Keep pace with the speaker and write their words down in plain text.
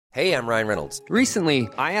Hey, I'm Ryan Reynolds. Recently,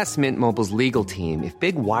 I asked Mint Mobile's legal team if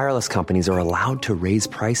big wireless companies are allowed to raise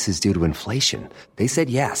prices due to inflation. They said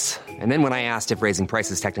yes. And then when I asked if raising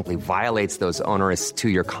prices technically violates those onerous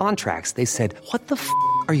two-year contracts, they said, "What the f***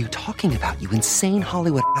 are you talking about, you insane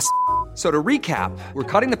Hollywood ass?" So to recap,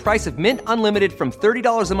 we're cutting the price of Mint Unlimited from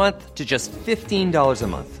 $30 a month to just $15 a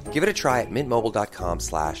month. Give it a try at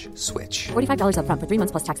mintmobile.com/switch. $45 up front for 3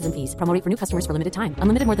 months plus taxes and fees. Promo rate for new customers for limited time.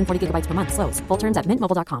 Unlimited more than 40 gigabytes per month. Slows full terms at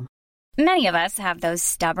mintmobile.com. Many of us have those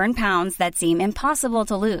stubborn pounds that seem impossible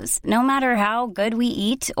to lose, no matter how good we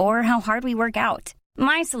eat or how hard we work out.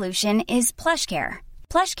 My solution is PlushCare.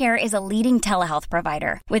 PlushCare is a leading telehealth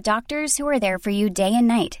provider with doctors who are there for you day and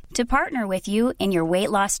night to partner with you in your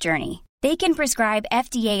weight loss journey. They can prescribe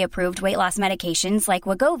FDA-approved weight loss medications like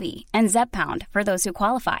Wegovy and Zepbound for those who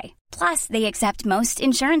qualify. Plus, they accept most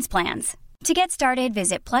insurance plans. To get started,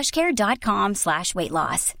 visit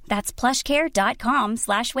plushcare.com/weightloss. That's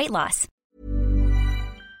plushcare.com/weightloss.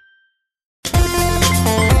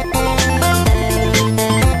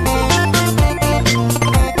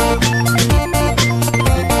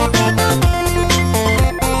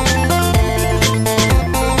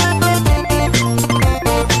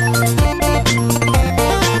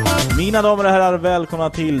 Mina damer och herrar, välkomna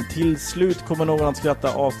till slut kommer någon att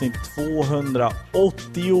skratta avsnitt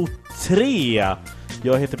 283.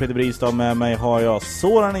 Jag heter Peter Bristav, med mig har jag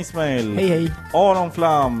Soran Ismail. Hej hej. Aron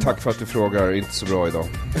Flam. Tack för att du frågar, inte så bra idag.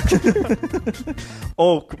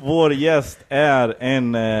 Och vår gäst är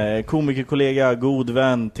en komikerkollega, god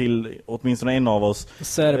vän till åtminstone en av oss.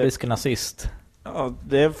 Serbisk nazist. Ja,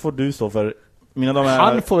 det får du stå för. Mina damer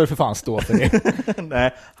han får väl för fan stå för det.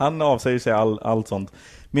 Nej, han avsäger sig allt sånt.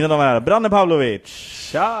 Mina damer och herrar, Branne Pavlovic.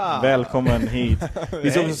 Tja! Välkommen hit.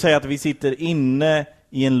 Vi ska också säga att vi sitter inne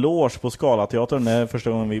i en loge på Scalateatern. Det är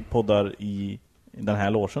första gången vi poddar i den här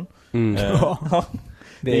logen. Ja.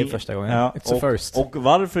 Det är första gången. Ja, It's a first. Och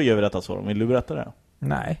varför gör vi detta så? Vill du berätta det?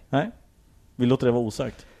 Nej. Vi låter det vara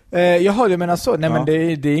osagt. Jaha, du menar så. Nej, men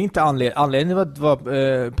det är inte anledningen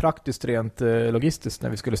var praktiskt rent logistiskt när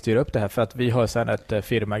vi skulle styra upp det här. För att vi har sedan ett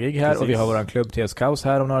firmagig här. Precis. Och vi har våran klubb TS Kaos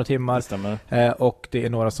här om några timmar. Det stämmer. Och det är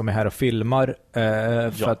några som är här och filmar.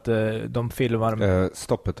 För att de filmar...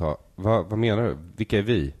 Stopp ett tag. Vad menar du? Vilka är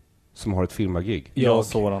vi som har ett filmagig? Jag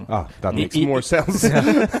Soran. That makes more sense.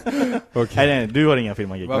 Okay. Nej, du har inga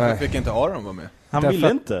filmagig. Varför fick inte Aron vara med? Han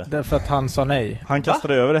ville inte. Därför att han sa nej. Han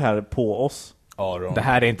kastade över det här på oss. Aron. Det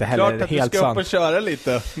här är inte heller helt sant. Klart att du ska upp och köra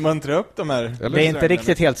lite. Muntra upp de här. Det är inte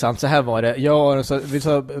riktigt helt sant. Så här var det. Vi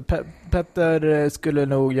sa Petter skulle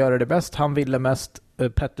nog göra det bäst. Han ville mest.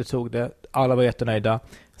 Petter tog det. Alla var jättenöjda.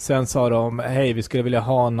 Sen sa de, hej, vi skulle vilja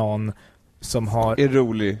ha någon som har... Är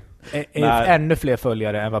rolig. Ännu fler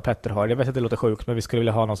följare än vad Petter har. Jag vet att det låter sjukt, men vi skulle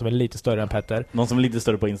vilja ha någon som är lite större än Petter. Någon som är lite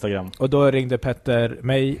större på Instagram. Och då ringde Petter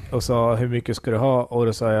mig och sa, hur mycket ska du ha? Och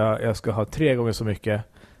då sa jag ska ha 3 gånger så mycket.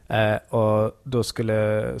 Och då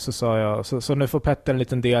sa jag så nu får Petter en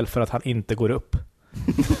liten del för att han inte går upp.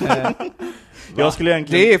 Jag skulle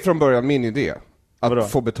egentligen... Det är från början min idé.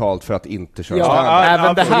 Att få betalt för att inte köra. Ja,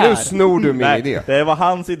 även det här. Nu snor du min idé. Det var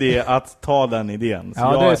hans idé att ta den idén.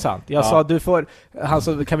 Så det är sant. Jag sa, du får...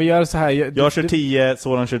 Alltså, kan vi göra så här? Jag kör 10,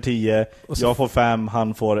 Soran kör 10. Jag får 5,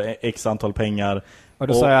 han får x antal pengar. Och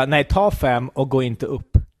då sa jag, nej, ta 5 och gå inte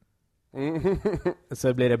upp.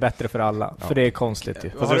 Så blir det bättre för alla. För det är konstigt ju.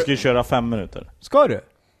 Fast jag ska ju köra 5 minuter. Ska du?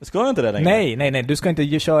 Ska jag inte det längre? Nej, du ska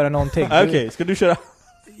inte köra någonting. Okej, ska du köra?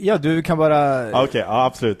 Ja, du kan bara... Okej,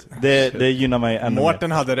 absolut. Det gynnar mig ännu Mårten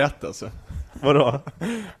mer. hade rätt alltså. Vadå?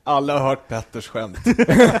 Alla har hört Petters skämt.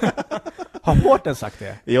 Har Mårten sagt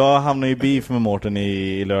det? Jag hamnade i beef med Mårten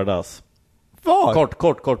i lördags. Vad?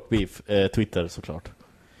 Kort beef. Twitter såklart.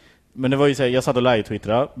 Men det var ju så här, jag satt och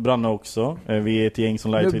live-twittrade. Branne också. Vi är ett gäng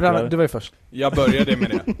som live-twittrar. Du var ju först. Jag började med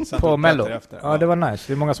det. Sen på Mello. Efter. Ja, det var nice.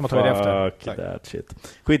 Det är många som har tagit det efter. Fuck that shit.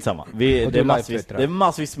 Skitsamma. Det är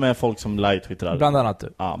massvis med folk som live-twittrar. Bland annat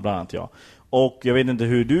du. Ja, bland annat jag. Och jag vet inte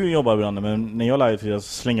hur du jobbar, Branne, men när jag live-twittrar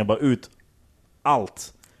så slänger jag bara ut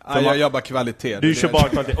allt. Jag jobbar kvalitet. Du kör bara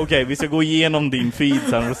kvalitet. Okej, vi ska gå igenom din feed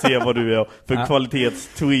sen och se vad du är för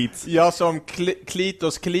kvalitetstweets. Jag som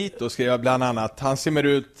Klitos skrev bland annat. Han ser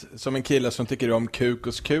ut som en kille som tycker om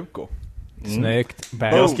Kuko. Snyggt.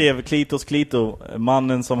 Jag skrev Klito,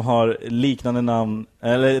 mannen som har liknande namn,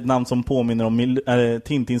 eller ett namn som påminner om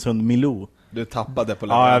Tintins hund Milou. Du tappade på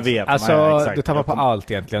Ja, jag vet. Alltså, du tappar på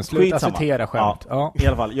allt egentligen. Sluta citera skämt. Ja. I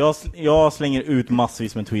alla fall, jag slänger ut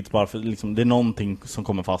massvis med tweets bara för liksom, det är någonting som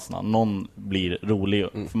kommer fastna. Någon blir rolig.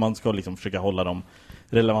 För man ska liksom försöka hålla dem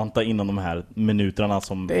relevanta inom de här minuterna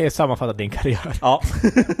som... Det är sammanfattat din karriär. Ja.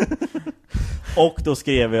 Och då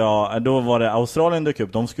skrev jag, då var det Australien dök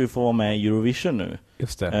upp. De ska ju få vara med i Eurovision nu.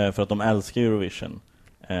 Just det. För att de älskar Eurovision.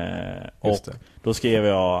 Just Och det. då skrev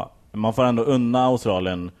jag, man får ändå unna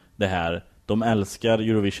Australien det här. De älskar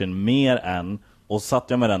Eurovision mer än. Och satt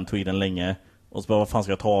jag med den tweeten länge. Och så bara, vad fan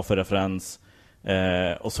ska jag ta för referens?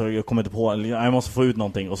 Och så jag kom inte på, jag måste få ut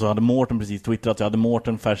någonting. Och så hade Mårten precis twittrat. Jag hade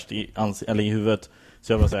Mårten färst i huvudet.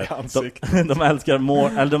 Så jag bara säger,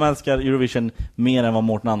 de älskar Eurovision mer än vad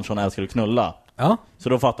Mårten Andersson älskar att knulla. Ja. Så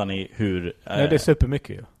då fattar ni hur... Ja, det är supermycket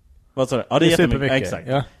ju. Vad sa du? Ja, det är jättemycket. Exakt.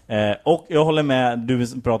 Ja. Och jag håller med,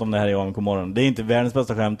 du pratar om det här i AMK morgon. Det är inte världens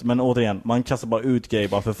bästa skämt, men återigen, man kastar bara ut grejer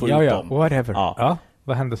bara för att få ut dem. Whatever. Ja. Ja,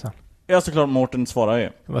 vad hände sen? Ja, såklart Mårten svarar ju.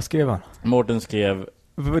 Vad skrev han? Mårten skrev...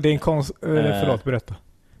 Det är en förlåt, berätta.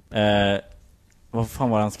 Vad fan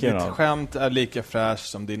var han skrev då? Ditt skämt är lika fräsch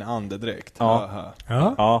som din andedräkt. Ja.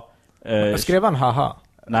 Ja. Skrev han haha?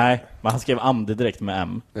 Nej, men han skrev andedräkt med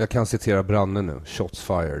M. Jag kan citera Branne nu. Shots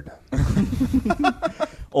fired.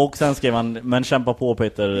 Och sen skrev han, men kämpa på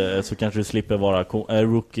Peter, så kanske du slipper vara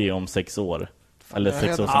rookie om 6 år. Eller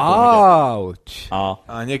 6 år som komiker. Ouch! Ja.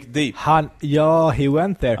 Han gick deep. He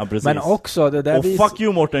went there. Ja, precis. Men också det där Och fuck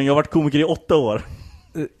you Mårten, jag har varit komiker i 8 år.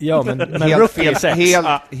 Ja, men Helt rookie fel, 6.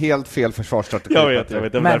 helt fel försvarsstrategi. Jag vet,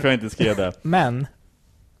 det var därför jag inte skrev det. Men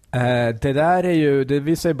det där är ju, det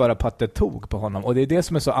visar ju bara på att det tog på honom. Och det är det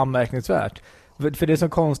som är så anmärkningsvärt. För det är så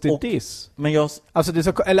konstigt diss. Men jag... Alltså det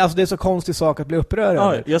är så konstig sak att bli upprörd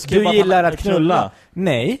över. jag skrev Du gillar att knulla.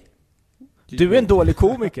 Nej. Du är en dålig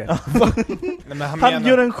komiker. Nej, men han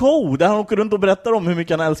gör en show där han åker runt och berättar om hur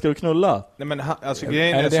mycket han älskar att knulla. Nej, men alltså,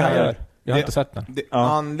 grejen Är det är det så han här, gör? Jag har inte sett den.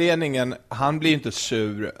 Anledningen, han blir inte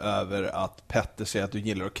sur över att Petter säger att du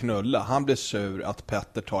gillar att knulla. Han blir sur att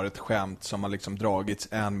Petter tar ett skämt som har liksom dragits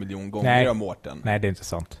 1 miljon gånger av Mårten. Nej, det är inte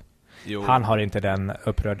sant. Jo. Han har inte den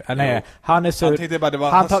upprörd. Nej, han är sur. Han tänkte bara,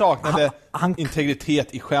 han saknade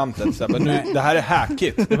integritet i skämtet. Så men nu, det här är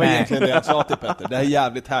hackigt. Det var egentligen det jag sa till Petter. Det här är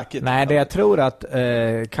jävligt hackigt. Nej, det jag tror att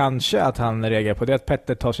kanske att han reagerar på det är att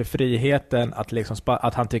Petter tar sig friheten att, liksom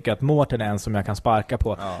att han tycker att Mårten är en som jag kan sparka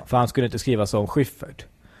på. Ja. För han skulle inte skriva så om Schyffert.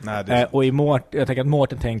 Nej, det är och jag tänker att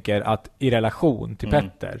Mårten tänker att i relation till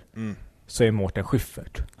Petter så är Mårten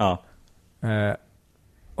Schyffert. Ja.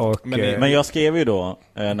 Men jag skrev ju då,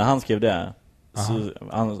 när han skrev det, så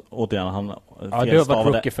återigen, han du har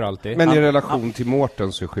varit rookie för alltid. Men i relation till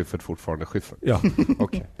Mårten så är Schyffert fortfarande Schyffert. Ja.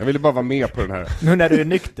 Okej. Jag ville bara vara med på den här. Nu när du är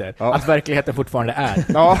nykter, att verkligheten fortfarande är.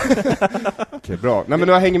 Ja. Okej, bra. Nej, men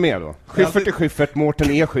nu hänger med då. Schyffert är Schyffert,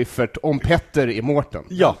 Mårten är Schyffert, om Petter är Mårten.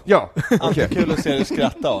 Ja. Okay. Kul att se dig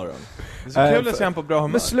skratta, Aron. Det är så kul att se han på bra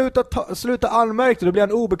humör. Men sluta anmärka, då blir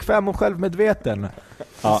han obekväm och självmedveten.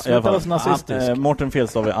 Ja, i alla fall. Mårten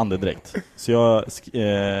felstav i andedräkt. Så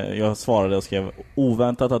jag svarade och skrev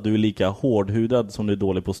oväntat att du är lika hårdhudad som du är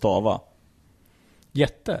dålig på att stava.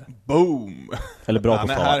 Jätte. Boom. Eller bra på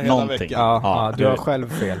att stava. Någonting. Ja, du har själv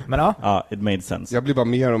fel. Men ja, it made sense. Jag blir bara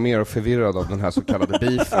mer och mer förvirrad av den här så kallade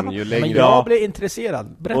beefen ju längre. Men jag blir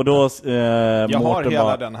intresserad. Berätta. Och då jag har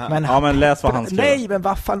hela den här. Men läs vad han skrev. Nej, men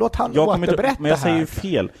vad fan, låt han återberätta. Men jag säger ju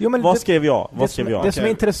fel. Vad skrev jag? Det som är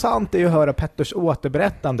intressant är ju att höra Petters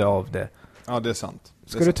återberättande av det. Ja, det är sant.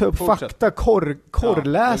 Ska du ta upp fakta,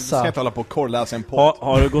 korrläsa? Jag ska inte hålla på och korrläsa en podd.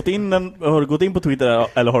 Har du gått in på Twitter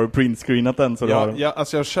eller har du printscreenat den? Så jag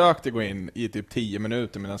försökte gå in i typ 10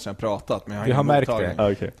 minuter medan jag pratat, men jag har märkt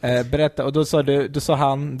det. Okay. Berätta, och då sa du sa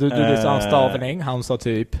han, du sa en stavning, han sa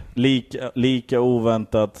typ lika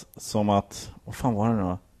oväntat som att, vad fan var det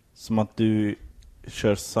då? Som att du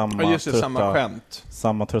kör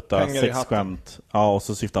samma trötta sexskämt. Ja, och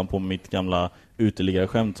så syftar han på mitt gamla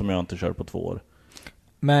uteliggarskämt som jag inte kör på 2 år.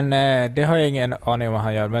 Men det har jag ingen aning om vad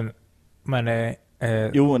han gör, men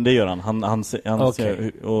jo, det gör han. Han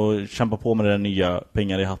ser, och kämpar på med det nya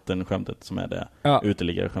pengar i hatten-skämtet som är det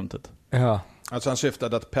uteliggarskämtet. Ja. Alltså han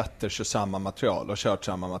syftade att Petter kör samma material och kört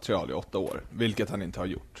samma material i 8 år, vilket han inte har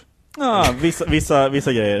gjort. Ja,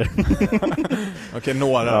 vissa grejer. Okej,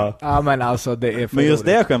 några. Ja, men alltså det är men just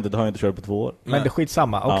det skämtet har jag inte kört på 2 år. Men det är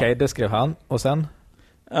skitsamma. Okej, det skrev han. Och sen?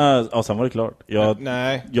 Ja, sen var det klart.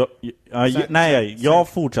 Jag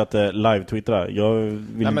fortsatte live-twittra.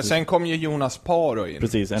 Men sen kom ju Jonas Paro in.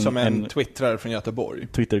 Precis, som en twittrare från Göteborg.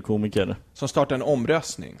 Twitterkomiker. Som startade en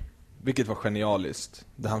omröstning. Vilket var genialiskt.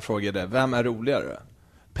 Där han frågade, vem är roligare?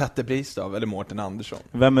 Petter Bristav eller Mårten Andersson?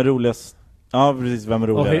 Vem är roligast? Ja, precis, vem är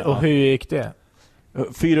roligare? Och hur gick det?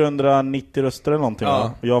 490 röster eller någonting.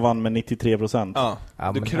 Ja. Och jag vann med 93%.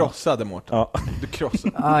 Ja. Du krossade Mårten. Ja. Du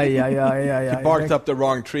krossade. Aj. You barked up the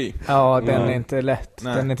wrong tree. Ja, den är inte lätt.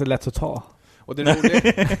 Den är inte lätt att ta. Och det roliga...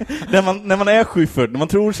 när man är Schyffert, när man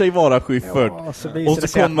tror sig vara Schyffert. Ja, så visar det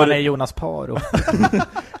sig att man är Jonas Paro.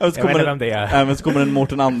 Jag vet inte vem det är. Men så kommer en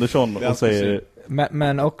Mårten Andersson och säger...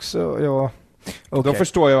 Men också, ja... Okay. Då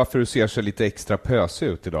förstår jag varför du ser så lite extra pösig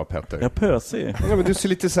ut idag, Petter. Ja, pösig? Ja, men du ser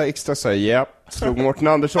lite så här extra så här, slog Mårten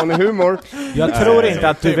Andersson i humor. Jag tror inte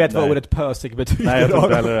att du vet vad ordet pösig betyder. Nej, jag tror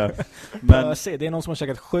inte heller det. Men... Pösig, det är någon som har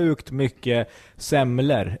käkat sjukt mycket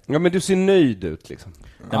semlor. Ja, men du ser nöjd ut liksom.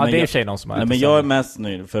 Ja, det är tjej någon som har. Nej, men jag är mest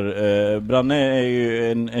nöjd för Branne är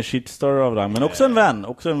ju en shitstar av rang, men också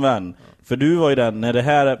en vän. För du var ju den, när det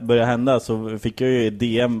här började hända så fick jag ju ett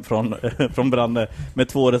DM från Branne med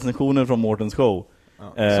 2 recensioner från Mårtens show.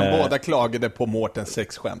 Ja, som båda klagade på Mårtens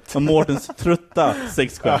sexskämt. Mårtens trötta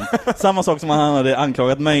sexskämt. Samma sak som han hade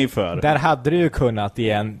anklagat mig för. Där hade du ju kunnat ge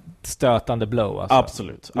en stötande blow alltså.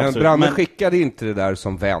 Absolut. Men Branne skickade inte det där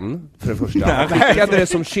som vän, för det första. Han skickade det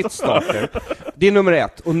som shitstarter. Det är nummer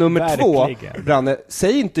 1. Och nummer 2, Branne,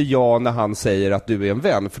 säg inte ja när han säger att du är en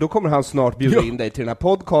vän, för då kommer han snart bjuda in dig till den här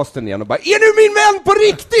podcasten igen och bara, är du min vän på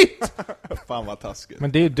riktigt? Fan vad taskigt.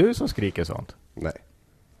 Men det är ju du som skriker sånt. Nej.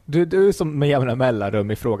 Du som med jämna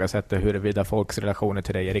mellanrum ifrågasätter huruvida folks relationer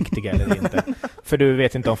till dig är riktiga eller inte. För du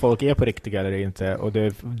vet inte om folk är på riktiga eller inte. Och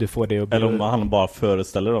du får det att bli... Eller om han bara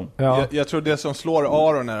föreställer dem. Ja. Jag tror det som slår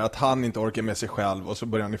Aron är att han inte orkar med sig själv. Och så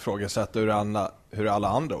börjar han ifrågasätta hur alla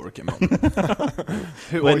andra orkar med honom.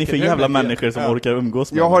 Vad är ni för jävla människor som orkar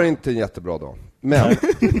umgås med Jag har inte en jättebra dag. Men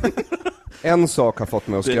en sak har fått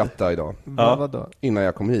mig att skratta idag. Vadå? Innan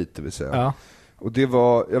jag kom hit, det vill säga. Ja. Och det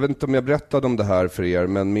var, jag vet inte om jag berättade om det här för er,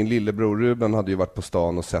 men min lillebror Ruben hade ju varit på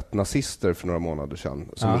stan och sett nazister för några månader sedan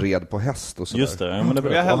som red på häst och sådär. Just det, men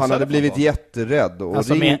det och han hade blivit jätterädd. Och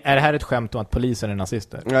alltså, är det här ett skämt om att polisen är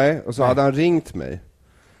nazister? Nej, och så hade han ringt mig.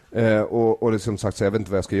 Och liksom sagt så jag vet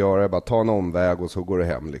inte vad jag ska göra, jag bara ta en omväg och så går det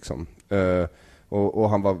hem liksom. Och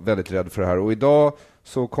han var väldigt rädd för det här. Och idag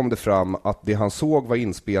så kom det fram att det han såg var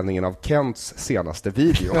inspelningen av Kents senaste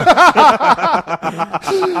video.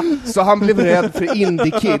 Så han blev rädd för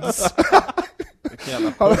Indie Kids.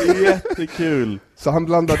 Jättekul. Så han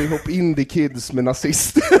blandade ihop Indie Kids med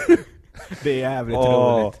nazister. Det är jävligt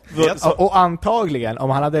roligt. Och antagligen, om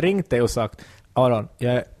han hade ringt dig och sagt Aron,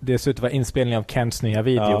 det ser ut att vara inspelning av Kents nya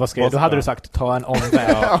video. Vad ska jag? Då hade du sagt, ta en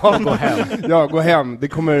omväg och gå hem. Ja, gå hem. Det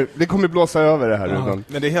kommer blåsa över det här.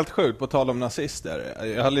 Men det är helt sjukt, på tal om nazister.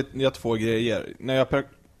 Jag har 2 grejer. När jag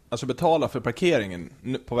betalar för parkeringen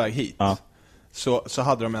på väg hit, så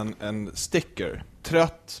hade de en sticker.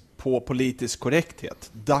 Trött på politisk korrekthet.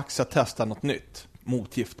 Dags att testa något nytt.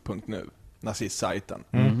 Motgift.nu. Nazistsajten.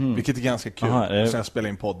 Vilket är ganska kul. Sen jag spelar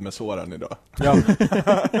in podd med Soran idag. Ja.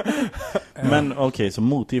 Men okej, så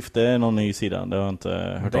Motgift är någon ny sida. Det har jag inte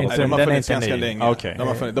hört av. De har funnits ganska länge.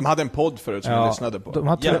 De hade en podd förut som jag lyssnade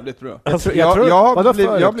på. Jävligt bra. Jag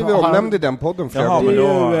har blivit omnämnd i den podden flera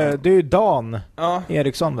gånger. Det är ju Dan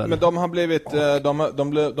Eriksson väl? Men de har blivit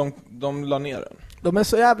de la ner den. De är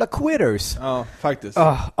så jävla quitters. Ja, faktiskt.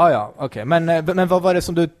 Okej. Men vad var det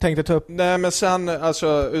som du tänkte ta upp? Nej, men sen,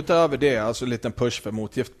 alltså, utöver det, alltså en liten push för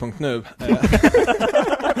Motgift.nu.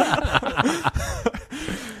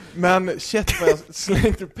 Men shit, vad jag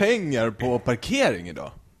slängde pengar på parkering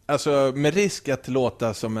idag. Alltså, med risk att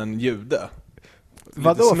låta som en jude.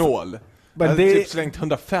 Lite snål. Jag hade typ slängt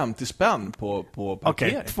 150 spänn på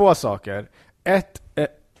parkering. Okej, 2 saker. 1,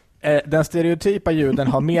 den stereotypa juden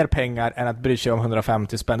har mer pengar än att bry sig om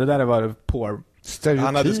 150 spänn. Det där var poor. Stereotypa.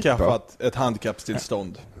 Han hade skaffat ett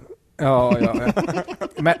handikappstillstånd. Ja.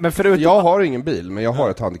 Men förutom... Jag har ingen bil, men jag har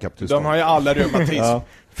ett handikapptillstånd. De har ju alla reumatism.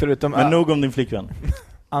 Förutom, men nog om din flickvän.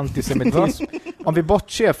 Antisemitism. Om vi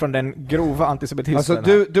bortser från den grova antisemitismen. Alltså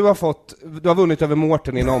du har vunnit över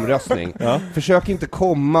Mårten i en omröstning. Försök inte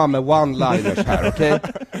komma med one-liners här, okej?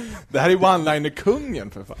 Det här är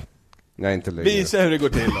one-liner-kungen för fan. Nej, inte längre. Visa hur det går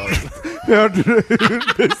till. Hörde du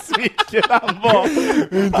hur besviken han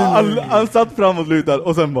var? Han satt framåt lutad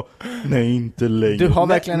och sen bara, nej, inte längre. Du har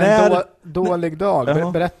verkligen en dålig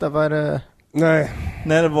dag. Berätta vad är det... Nej.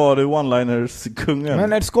 När var det one-liners-kungen?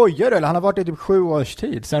 Men är skojar du? Eller han har varit i typ 7 års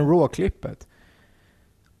tid sen Raw-klippet.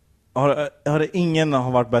 Har det ingen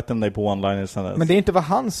har varit bättre än dig på one-liners sen dess? Men det är inte vad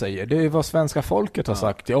han säger. Det är vad svenska folket har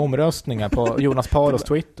sagt i omröstningar på Jonas Paros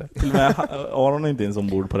Twitter. Till och med Aron är inte ens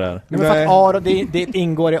ombord på det här. Men för att Aron, det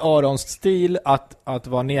ingår i Arons stil att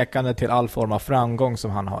vara nekande till all form av framgång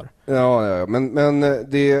som han har. Ja, men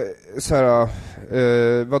det är så här,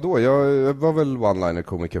 vadå? Jag var väl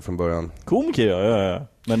one-liner-komiker från början. Komiker, ja.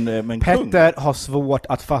 Men Petter har svårt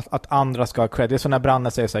att andra ska ha cred. Det är så när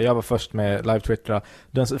Branne säger så här, jag var först med live-twittera.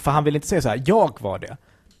 För han vill inte säga så här, jag var det.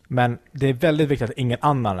 Men det är väldigt viktigt att ingen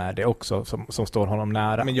annan är det också som står honom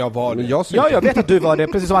nära. Men jag var det. Jag vet att du var det,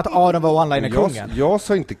 precis som att Aron var one-liner-kungen. Jag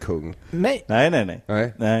sa inte kung. Nej.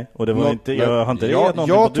 Nej. Och det var inte, jag har inte reagerat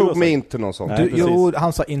någonting jag på du tog mig inte någon sån. Jo,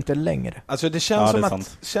 han sa inte längre. Alltså det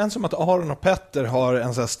känns som att Aron och Petter har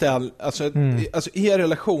en sån här ställ, alltså er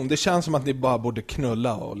relation, det känns som att ni bara borde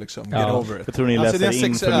knulla och liksom get over it. Jag tror ni läser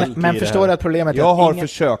in för mycket. Men förstår du att problemet är jag att har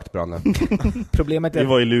försökt, Branne. Problemet är vi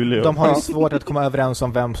var i Luleå. De har ju svårt att komma överens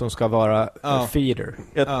om vem som ska vara feeder.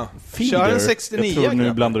 Kör en 69. Jag tror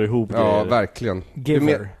nu blandar ihop det. Ja, verkligen.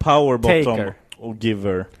 Giver. Power bottom Taker. och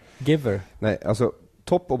giver. Nej, alltså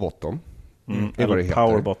topp och bottom. Det var det heter.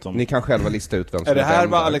 Power bottom. Ni kan själva lista ut vem som är det här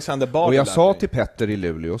vem var där. Alexander Bard. Och jag sa till Petter i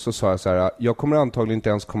Luleå, så sa jag så här: jag kommer antagligen inte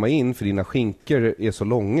ens komma in för dina skinkor är så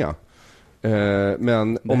långa.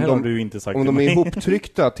 Men om de är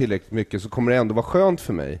ihoptryckta tillräckligt mycket så kommer det ändå vara skönt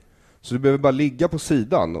för mig. Så du behöver bara ligga på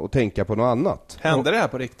sidan och tänka på något annat. Hände det här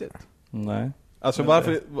på riktigt? Nej. Alltså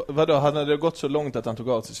vadå, hade det gått så långt att han tog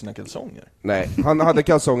av sig sina kalsonger? Nej, han hade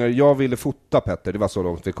kalsonger. Jag ville fota Petter, det var så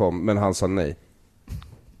långt vi kom. Men han sa nej.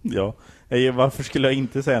 Ja, varför skulle jag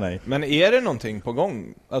inte säga nej? Men är det någonting på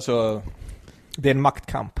gång? Alltså... Det är en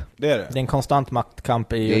maktkamp. Det är det? Det är en konstant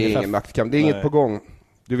maktkamp i det är ingen maktkamp, det är inget på gång.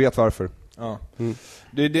 Du vet varför. Ja.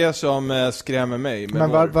 Det är det som skrämmer mig.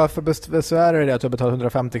 Men varför besvärar det att du har betalat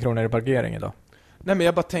 150 kronor i parkering idag? Nej, men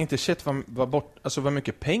jag bara tänkte, shit, vad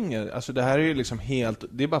mycket pengar. Alltså det här är ju liksom helt,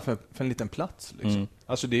 det är bara för en liten plats liksom.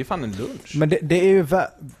 Alltså det är fan en lunch. Men det är ju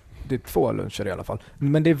det är 2 luncher i alla fall.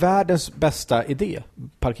 Men det är världens bästa idé,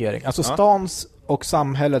 parkering. Alltså stans och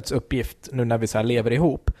samhällets uppgift nu när vi så här lever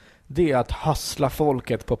ihop, det är att hassla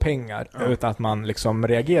folket på pengar utan att man liksom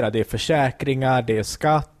reagerar. Det är försäkringar, det är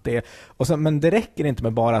skatt, men det räcker inte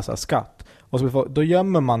med bara så här skatt. Och så då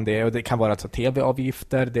gömmer man det, och det kan vara så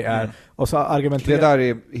tv-avgifter, det är och så argumenterar. Det där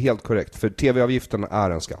är helt korrekt, för tv-avgiften är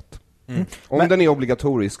en skatt. Om den är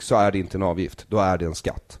obligatorisk så är det inte en avgift, då är det en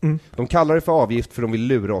skatt. De kallar det för avgift för de vill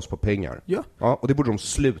lura oss på pengar. Ja, och det borde de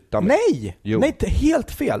sluta med. Nej, inte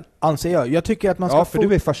helt fel, anser jag. Jag tycker att man ska Ja, för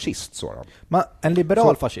du är fascist, Soran. En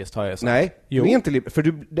liberal fascist har jag sagt. Nej, du är inte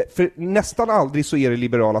för nästan aldrig så är det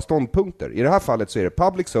liberala ståndpunkter. I det här fallet så är det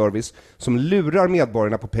public service som lurar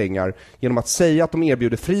medborgarna på pengar genom att säga att de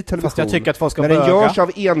erbjuder fri television. Fast jag tycker att folk ska när den görs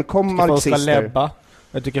av enkom marxister. Folk ska läbba.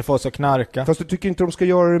 Jag tycker folk ska knarka. Fast du tycker inte de ska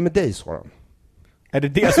göra det med dig, Soran. Är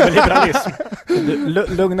det som är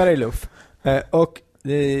liberalism? Lugna dig, Luff. Och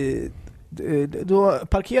då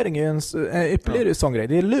parkering är en ypperligare sån grej.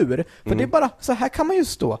 Det är lur. För det är bara, så här kan man ju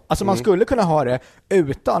stå. Alltså man skulle kunna ha det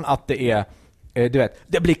utan att det är, du vet,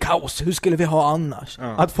 det blir kaos. Hur skulle vi ha annars?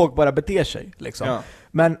 Att folk bara beter sig, liksom.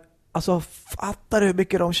 Men alltså, fattar du hur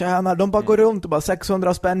mycket de tjänar? De bara går runt och bara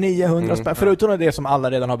 600 spänn, 900 spänn, förutom det som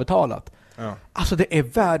alla redan har betalat. Alltså det är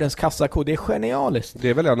världens kassakod, det är genialiskt. Det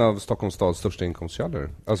är väl en av Stockholms stads största inkomstkällor.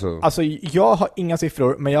 Alltså jag har inga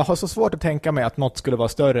siffror, men jag har så svårt att tänka mig att något skulle vara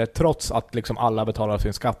större trots att liksom alla betalar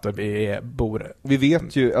sin skatt och vi bor. Vi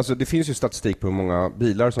vet ju, alltså det finns ju statistik på hur många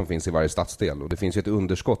bilar som finns i varje stadsdel, och det finns ju ett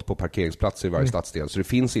underskott på parkeringsplatser i varje stadsdel, så det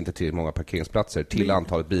finns inte tillräckligt många parkeringsplatser till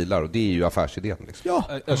antalet bilar, och det är ju affärsidén liksom.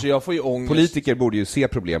 Ja, alltså jag får ju ångest. Politiker borde ju se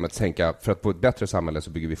problemet, tänka, för att på ett bättre samhälle så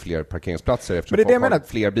bygger vi fler parkeringsplatser eftersom men det folk har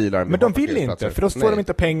fler bilar. Men de vill inte, för då får de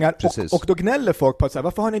inte pengar, och då gnäller folk på att säga,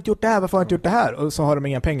 varför har ni inte gjort det här, varför har ni inte gjort det här? Och så har de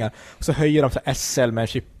inga pengar, och så höjer de så SL med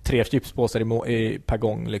 3 chipspåsar per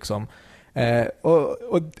gång liksom.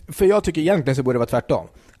 Och för jag tycker egentligen så borde det vara tvärtom.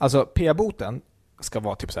 Alltså P-boten ska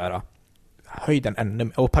vara typ så här, höj den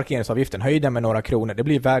ännu, och parkeringsavgiften, höj den med några kronor, det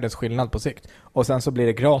blir världens skillnad på sikt. Och sen så blir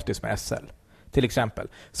det gratis med SL till exempel.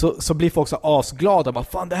 Så blir folk så asglada, bara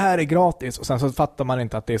fan det här är gratis, och sen så fattar man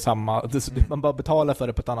inte att det är samma, man bara betalar för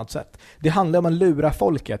det på ett annat sätt. Det handlar om att lura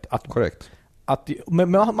folket att, korrekt. Med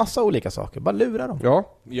massa olika saker, bara lura dem.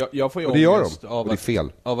 Ja, jag får ju och det gör ångest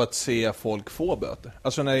av att se folk få böter.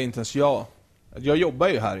 Alltså när det inte ens jag jobbar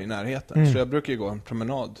ju här i närheten, så jag brukar ju gå en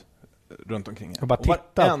promenad runt omkring här. Och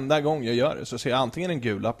varenda gång jag gör det så ser jag antingen en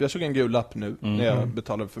gul lapp. Jag såg en gul lapp nu när jag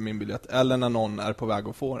betalade för min biljett, eller när någon är på väg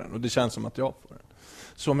att få den. Och det känns som att jag får den.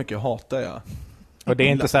 Så mycket hatar jag. Och det är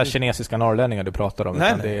inte så här kinesiska norrlänningar du pratar om.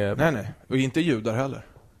 Nej. Och inte judar heller.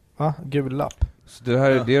 Va? Gul lapp. Så det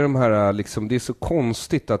här, det är de här liksom, det är så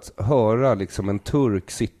konstigt att höra liksom en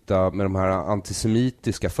turk sitta med de här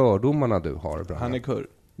antisemitiska fördomarna du har. Han är kurd.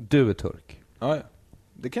 Du är turk. Ja.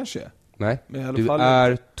 Det kanske är. Nej, du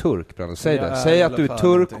är turk, Brandon. Säg det. Säg att du är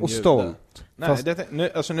turk och stolt. Nej,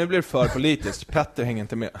 nu blir det för politiskt. Petter hänger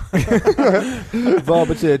inte med. Vad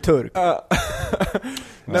betyder turk?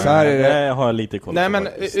 Så här är det. Jag har lite koll. Nej, men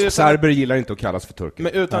serber gillar inte att kallas för turker.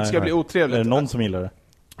 Men utan att det ska bli otrevligt. Är det någon som gillar det?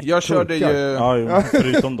 Jag körde ju... Ja,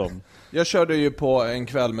 förutom dem. Jag körde ju på en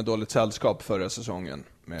kväll med dåligt sällskap förra säsongen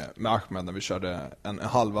med Ahmed när vi körde en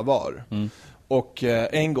halva var. Och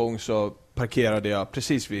en gång så parkerade jag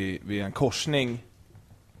precis vid en korsning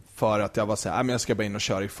för att jag var så här, men jag ska bara in och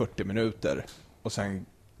köra i 40 minuter och sen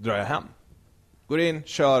drar jag hem. Går in,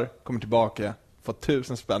 kör, kommer tillbaka, får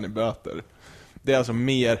 1000 spänn i böter. Det är alltså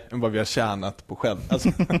mer än vad vi har tjänat på själv. Alltså,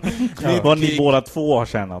 vad ni båda två har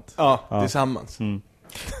tjänat. Ja, tillsammans.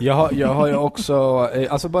 Jag har ju också,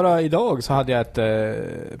 alltså bara idag så hade jag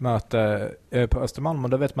ett möte på Östermalm, och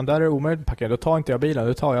då vet man, där är det omöjligt att parkera. Då tar inte jag bilen,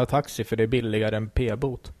 då tar jag taxi för det är billigare än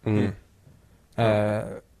p-bot.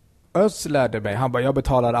 Öss lärde mig, han bara, jag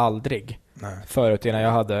betalar aldrig. Förut innan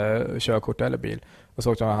jag hade körkort eller bil. Och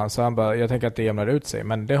så åkte han, så han bara, jag tänker att det jämnar ut sig.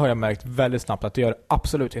 Men det har jag märkt väldigt snabbt att det gör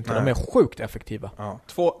absolut inte. De är sjukt effektiva. Ja.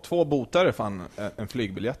 Två botar är fan en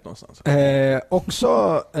flygbiljett någonstans.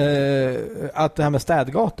 Också att det här med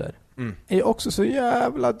städgator är också så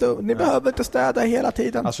jävla dumt. Ni behöver inte städa hela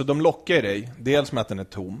tiden. Alltså de lockar dig, dels med att den är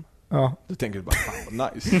tom. Ja. Du tänker bara, fan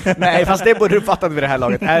vad nice. Nej, fast det borde du fatta vid det här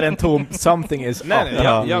laget. Är den tom, something is nej,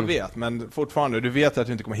 jag vet, men fortfarande, du vet att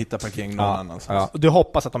du inte kommer hitta parkering någon annanstans. Ja. Du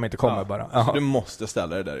hoppas att de inte kommer bara. Så du måste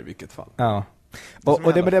ställa dig där i vilket fall. Ja.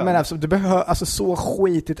 Och det menar alltså, du behöver, alltså så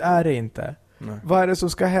skitigt är det inte. Nej. Vad är det som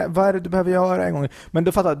ska vad är det du behöver göra en gång? Men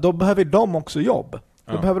du fattar, då behöver de också jobb.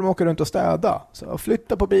 Då behöver de åka runt och städa. Så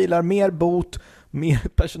flytta på bilar, mer bot, mer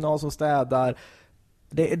personal som städar.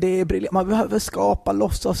 Det är briljant. Man behöver skapa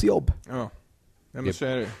låtsasjobb. Ja, men så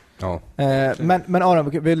är det. Ja. Men Aron,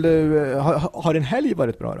 vill du, har din helg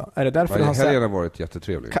varit bra då? Är det därför helgen har varit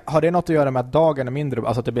jättetrevlig. Har det något att göra med att dagen är mindre,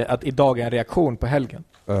 alltså att idag är en reaktion på helgen?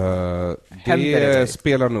 Det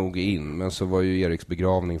spelar nog in, men så var ju Eriks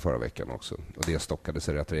begravning förra veckan också, och det stockade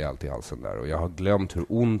sig rätt rejält i halsen där, och jag har glömt hur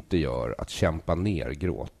ont det gör att kämpa ner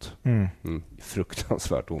gråt.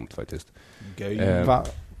 Fruktansvärt ont faktiskt.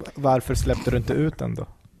 Varför släppte du inte ut den då?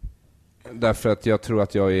 Därför att jag tror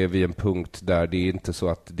att jag är vid en punkt där det är inte så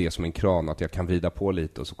att det är som en kran, att jag kan vrida på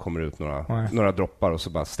lite och så kommer det ut några droppar och så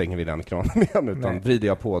bara stänger vi den kranen igen, utan vrider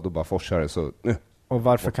jag på då bara forsar det så. Och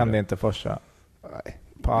varför kan det inte forsa? Nej.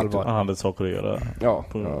 På allvar. Han hade saker att göra. Ja,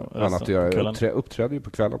 annat att göra. Uppträdde ju på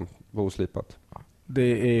kvällen på oslipat.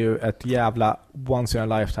 Det är ju ett jävla once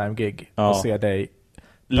in a lifetime gig att se dig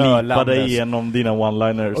lipa dig igenom dina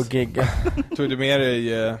one-liners och gigga. Tog du med dig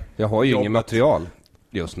jag har ju ingen material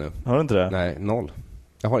just nu. Har du inte det? Nej, noll.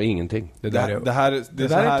 Jag har ingenting. Det där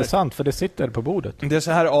är inte sant, för det sitter på bordet. Det är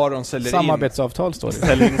så här Aron säljer in. Samarbetsavtal står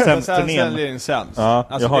det. Säljer in sämst. Ja,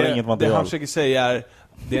 alltså jag har inget material. Det han försöker säga är,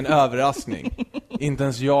 det är en överraskning. Inte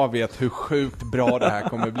ens jag vet hur sjukt bra det här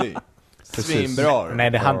kommer bli. Svinbra.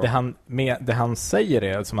 Nej, det han säger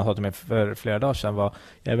är, som han sa till mig för flera dagar sedan, var,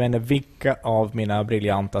 jag vet inte vilka av mina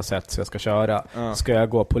briljanta sätt jag ska köra. Ska jag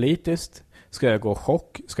gå politiskt? Ska jag gå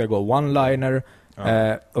chock? Ska jag gå one-liner?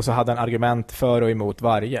 Och så hade han argument för och emot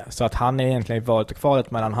varje. Så att han är egentligen varit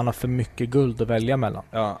kvalet mellan, han har för mycket guld att välja mellan.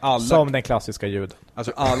 Som den klassiska juden.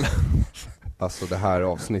 Alltså det här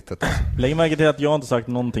avsnittet. Lägg märke till att jag inte sagt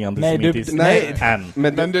någonting antisemitiskt. Nej,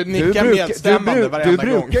 men du nickar medstämmande varenda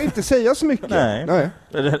gång. Du brukar inte säga så mycket. Nej.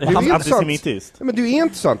 Antisemitiskt. Men du är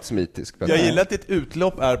inte så antisemitisk. Jag gillar att ditt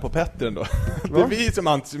utlopp är på Petter ändå. Det är vi som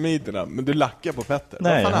antisemiterna, men du lackar på Petter.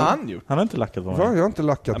 Nej, vad fan har han gjort? Han har inte lackat på mig. Jag har inte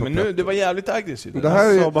lackat på men Petter. nu, det var jävligt aggressivt. Det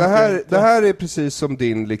här är precis som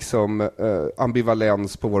din liksom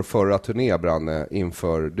ambivalens på vår förra turné, Branne,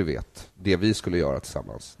 inför, du vet, det vi skulle göra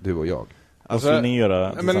tillsammans, du och jag. Vad skulle ni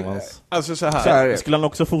göra tillsammans? Alltså så här. Skulle han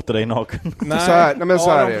också fota dig naken? Nej, så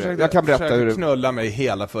här är det. Jag kan berätta hur du knulla mig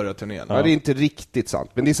hela förra turnén. Ja, det är inte riktigt sant,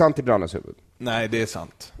 men det är sant i Brannes huvud. Nej, det är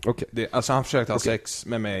sant. Okay. Alltså han försökte ha sex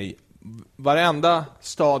med mig. Varenda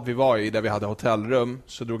stad vi var i där vi hade hotellrum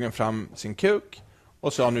så drog han fram sin kuk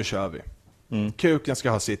och sa, nu kör vi. Kuken ska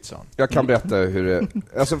ha sitt, sån. Jag kan berätta hur det...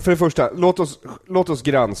 Alltså för det första, låt oss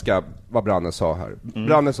granska vad Branne sa här.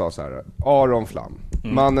 Branne sa så här: Aron Flam,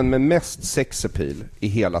 mannen med mest sexappeal i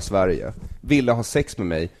hela Sverige, ville ha sex med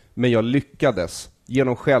mig, men jag lyckades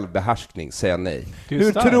genom självbehärskning säga nej.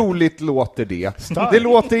 Hur troligt låter det? Det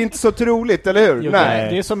låter inte så troligt, eller hur? Jo,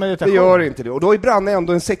 nej, det är som det gör inte det. Och då är Branne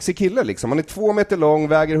ändå en sexig kille liksom. Han är 2 meter lång,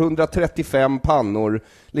 väger 135 pannor,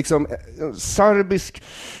 liksom serbisk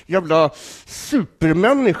jävla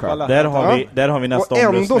supermänniska. Där har vi nästa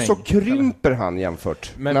omröstning. Och ändå så krymper han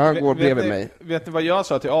jämfört när han går bredvid mig. Vet ni vad jag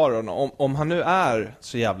sa till Aron? Om han nu är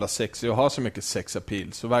så jävla sexig och har så mycket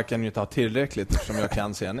sexappeal, så verkar han ju inte ha tillräckligt som jag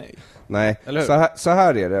kan säga nej. Nej, så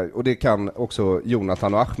här är det. Och det kan också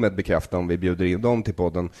Jonathan och Ahmed bekräfta om vi bjuder in dem till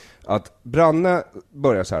podden. Att Branne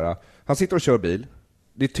börjar så här. Han sitter och kör bil.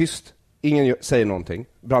 Det är tyst. Ingen säger någonting.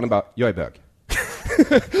 Branne bara, jag är bög.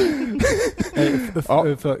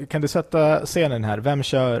 Kan du sätta scenen här? Vem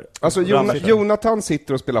kör? Alltså Jonathan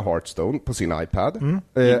sitter och spelar Hearthstone på sin iPad.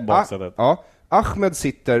 Ahmed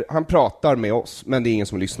sitter, han pratar med oss, men det är ingen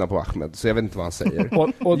som lyssnar på Ahmed, så jag vet inte vad han säger.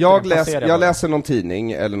 Jag läser någon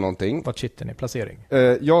tidning eller någonting. Vad sitter ni? Placering?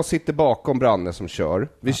 Jag sitter bakom Branne som kör.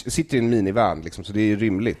 Vi sitter i en minivan liksom, så det är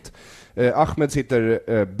rimligt. Ahmed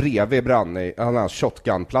sitter bredvid Branne, han har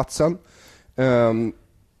shotgunplatsen.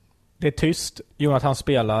 Det är tyst, Jonathan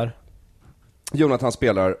spelar,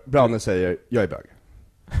 Branne säger, jag är bög.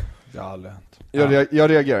 Ja.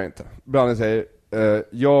 Jag reagerar inte. Branne säger,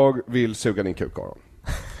 jag vill suga din kuk, Aron.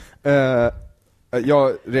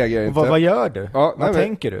 Jag reagerar inte. Vad gör du? Vad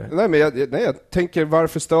tänker du? Jag tänker,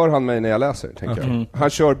 varför stör han mig när jag läser? Tänker jag. Han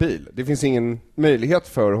kör bil. Det finns ingen möjlighet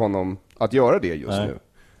för honom att göra det just nu.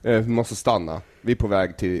 Vi måste stanna. Vi är på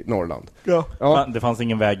väg till Norrland. Ja. Det fanns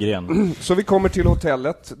ingen vägren. Så vi kommer till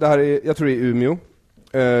hotellet. Det här är, jag tror det är Umeå.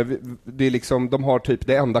 Det är liksom, de har typ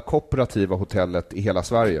det enda kooperativa hotellet i hela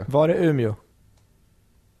Sverige. Var det Umeå?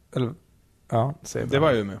 Eller... Ja, det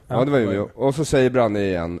var Umeå. Ja, det var Umeå. Och så säger Branne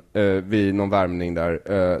igen vid någon värmning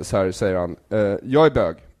där, så här säger han, jag är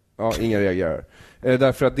bög. Ja, ingen reagerar.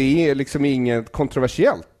 Därför att det är liksom inget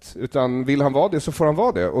kontroversiellt, utan vill han vara det så får han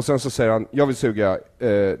vara det. Och sen så säger han, jag vill suga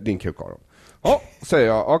din kuk, Aron. Ja, säger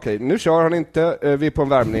jag, okej, nu kör han inte, vi är på en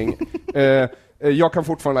värmning. Jag kan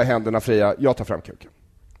fortfarande ha händerna fria, jag tar fram kuken.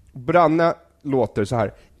 Branne låter så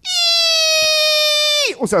här.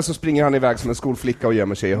 Och sen så springer han iväg som en skolflicka och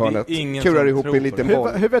gömmer sig i hörnet. Kurar ihop i en liten boll.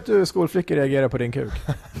 Hur vet du hur skolflickor reagerar på din kuk?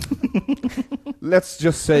 Let's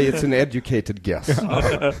just say it's an educated guess.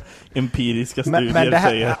 Empiriska studier men det här,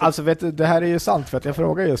 säger. alltså vet du, det här är ju sant, för att jag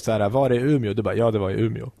frågar just så här, var är Umeå? Du bara, ja, det var i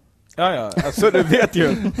Umeå. Ja, alltså du vet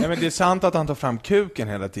ju. Ja, men det är sant att han tar fram kuken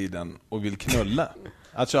hela tiden och vill knulla.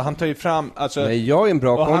 Alltså han tar ju fram, alltså, nej, jag är en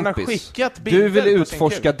bra kompis. Han har skickat bilder. Du vill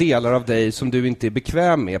utforska delar av dig som du inte är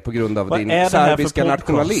bekväm med på grund av din serbiska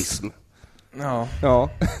nationalism. Ja.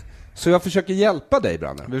 Så jag försöker hjälpa dig,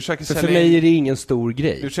 Branne. För mig är det ingen stor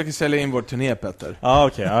grej. Du försöker sälja in vår turné, Petter.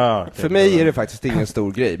 Okay. För mig är det faktiskt ingen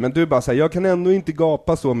stor grej. Men du bara säger, jag kan ändå inte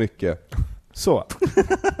gapa så mycket. Så.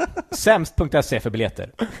 Sämst.se för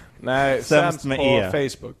biljetter. Nej, sämst med på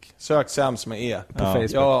Facebook. Sök sämst med E på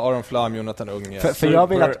Facebook. Ja, Aron Flam, Jonathan Unge. För jag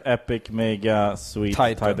vill att Epic Mega Sweet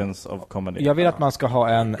Titans of Comedy. Jag vill att man ska ha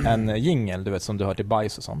en jingle, du vet, som du har till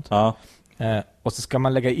bajs och sånt. Ja. Och så ska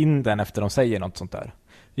man lägga in den efter de säger något sånt där.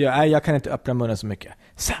 Jag kan inte öppna munnen så mycket.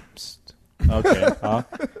 Sämst. Okej, ja.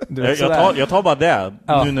 Jag tar bara det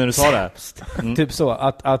nu när du sa det. Typ så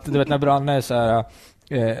att du vet, när Branne är så här,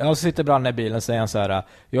 så sitter Branne i bilen och säger han så här,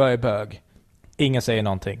 jag är bög. Ingen säger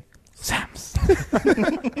någonting. Sämst.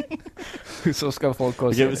 Så ska folk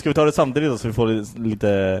också. Ska vi ta det samtidigt då, så vi får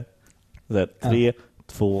lite 3,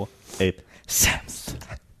 2, 1. Sämst.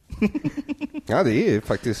 Ja, det är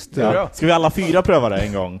faktiskt. Ska vi alla 4 pröva det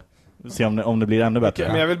en gång? Se om det blir ännu bättre.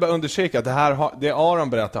 Men jag vill bara undersöka att det Aron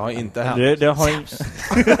berättar har inte hänt. Det har inte.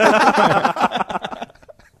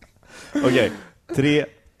 Okej. 3,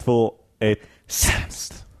 2, 1.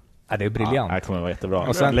 Sämst. Ja, det är briljant. Det här kommer att vara jättebra.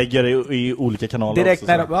 Och sen lägger det i olika kanaler direkt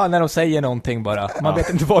också, när de säger någonting bara. Man vet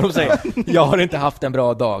inte vad de säger. Jag har inte haft en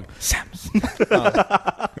bra dag. Sämst.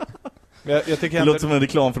 Jag tycker det låter som en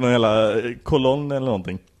reklam för någon hela kolonn eller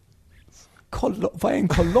någonting. Vad är en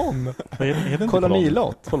kolonn?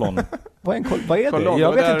 Kolonilott. Kolonn. Vad är det? Kolonn,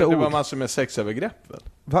 jag vet inte ord. Det var massor med sexövergrepp väl?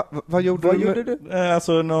 Vad gjorde du?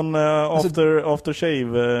 Alltså någon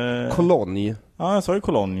aftershave. Kolonj. Ja, jag sa ju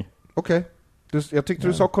kolonj. Okej. Jag tyckte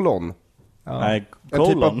du sa kolonn. Ja. Nej,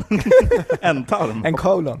 kolon. En tarm. En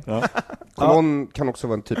kolon. Ja. Kolonn kan också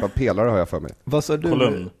vara en typ av pelare, har jag för mig. Vad sa du?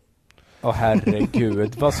 Kolumn.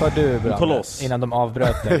 Herregud. Vad sa du, Branne, koloss, innan de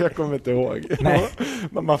avbröt dig? Jag kommer inte ihåg. Nej.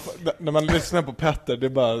 När man lyssnar på Petter, det är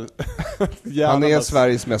bara han är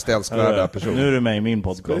Sveriges mest älskvärda person. Nu är du med i min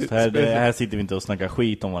podcast. Här sitter vi inte och snackar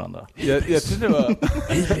skit om varandra. Jag tyckte det var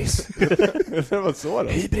hybris. Det var så då.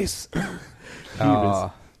 Hybris.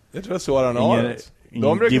 Ja. Jag tror jag såg han av.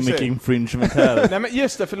 Gimmick infringement här. Nej, men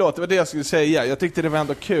just det, förlåt, det var det jag skulle säga. Jag tyckte det var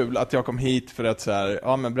ändå kul att jag kom hit för att så här,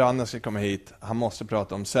 ja men Branne ska komma hit, han måste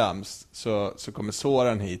prata om sämst. Så kommer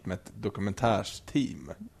Soran hit med ett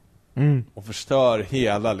dokumentärsteam. Och förstör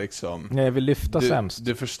hela liksom. Nej, jag vill lyfta sämst.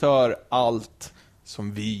 Du förstör allt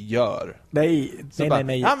som vi gör. Nej.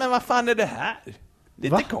 Ja, men vad fan är det här?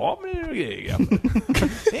 Lite kameror och grejer.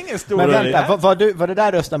 Det är ingen stor. Men vänta, var det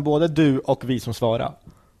där rösten både du och vi som svarade?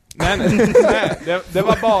 Nej, det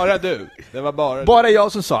var bara du. Det var bara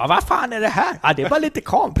jag som sa, vad fan är det här? Ja, det är bara lite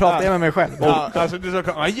pratar jag med mig själv. Ja, alltså du sa,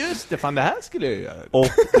 ja just det, fan det här skulle jag göra. Och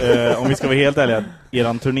om vi ska vara helt ärliga,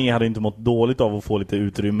 eran turné hade inte mått dåligt av att få lite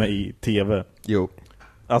utrymme i tv. Jo.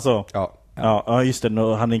 Alltså, ja. Ja, just det.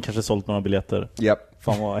 Han hade kanske sålt några biljetter. Yep.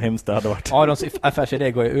 Fan vad hemskt det hade varit. Ja, de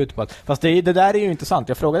affärsidé går ju ut på att... Fast det där är ju intressant.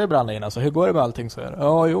 Jag frågade Branne innan, så hur går det med allting? Så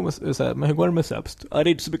här, men hur går det med Sämst? Ja, det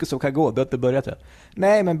är inte så mycket som kan gå, det har inte börjat än.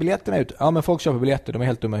 Nej, men biljetterna är ute. Ja, men folk köper biljetter, de är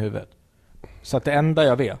helt dumma i huvudet. Så att det enda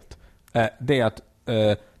jag vet det är att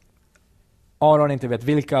Aron inte vet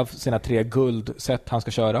vilka av sina 3 guldsätt han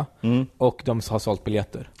ska köra. Och de har sålt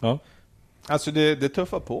biljetter. Ja. Alltså det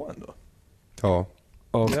tuffar på ändå. Ja.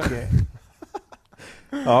 Okay.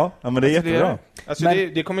 Ja, men det är jättebra.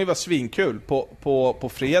 Det kommer ju vara svinkul. På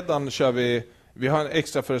fredagen kör vi har en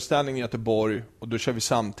extra föreställning i Göteborg, och då kör vi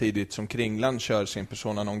samtidigt som Kringlan kör sin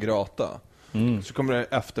Persona non grata. Så kommer det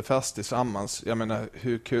efterfest tillsammans. Jag menar,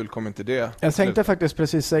 hur kul kommer inte det? Jag tänkte faktiskt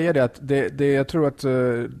precis säga det, att jag tror att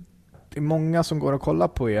det är många som går och kollar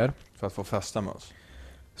på er. För att få festa med oss.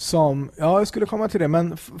 Jag skulle komma till det,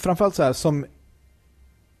 men framförallt så här som...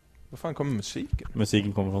 Vad fan kommer musiken?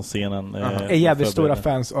 Musiken kommer från scenen. Är jävligt stora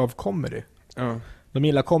fans av comedy. De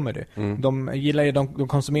gillar comedy. De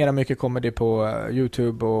konsumerar mycket comedy på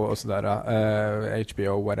YouTube och sådär.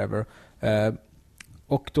 HBO, whatever.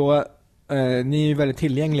 Och då ni är ju väldigt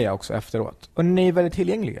tillgängliga också efteråt. Och ni är väldigt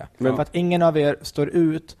tillgängliga. För att ingen av er står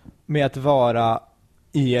ut med att vara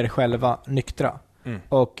i er själva nyktra.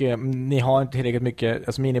 Och ni har inte tillräckligt mycket,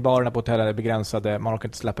 alltså minibarerna på hotellet är begränsade, man orkar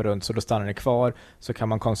inte släppa runt, så då stannar ni kvar, så kan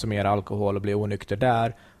man konsumera alkohol och bli onykter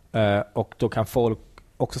där, och då kan folk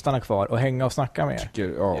också stanna kvar och hänga och snacka med er.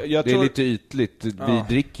 Det är lite ytligt. Vi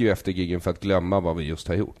dricker ju efter giggen för att glömma vad vi just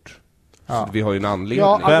har gjort. Så vi har ju en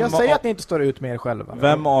anledning. Jag säger att ni inte står ut med er själva.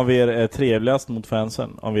 Vem av er är trevligast mot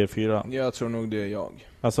fansen av er 4? Jag tror nog det är jag.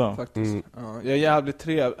 Alltså? Faktiskt. Jag är jävligt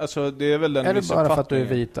trevlig. Alltså, det är väl den. Är det bara för att du är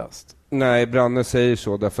vitast? Nej, Branne säger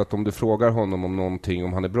så därför att om du frågar honom om någonting,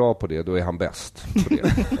 om han är bra på det, då är han bäst på det.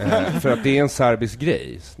 För att det är en serbisk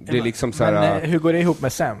grej. Det är liksom så här, men hur går det ihop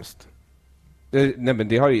med Sämst? Nej, men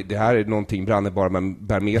det här är någonting Branne bara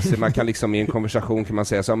bär med sig. Man kan liksom i en konversation kan man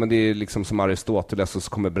säga så, men det är liksom som Aristoteles, och så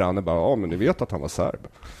kommer Branne bara, men ni vet att han var serb.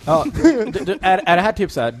 Ja, är det här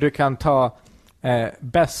typ så här, du kan ta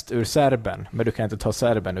bäst ur serben, men du kan inte ta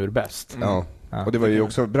serben ur bäst. Ja. Och det var ju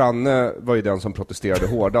också, Branne var ju den som protesterade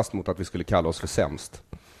hårdast mot att vi skulle kalla oss för sämst.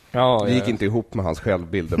 Det gick inte ihop med hans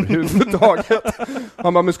självbild överhuvudtaget.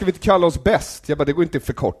 Han bara, men ska vi inte kalla oss bäst? Jag bara, det går inte att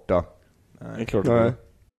förkorta. Det är klart det går.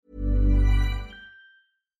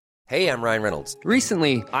 Hey, I'm Ryan Reynolds.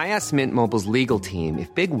 Recently, I asked Mint Mobile's legal team if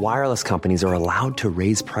big wireless companies are allowed to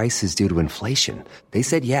raise prices due to inflation. They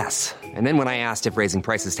said yes. And then when I asked if raising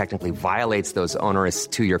prices technically violates those onerous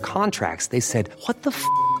 2-year contracts, they said, what the f***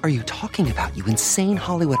 are you talking about, you insane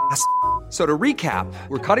Hollywood ass? So to recap,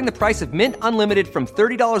 we're cutting the price of Mint Unlimited from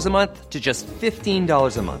 $30 a month to just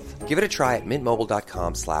 $15 a month. Give it a try at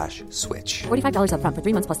mintmobile.com/switch. $45 up front for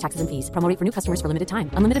 3 months plus taxes and fees. Promo rate for new customers for limited time.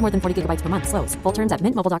 Unlimited more than 40 gigabytes per month. Slows full terms at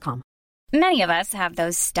mintmobile.com. Many of us have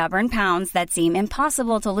those stubborn pounds that seem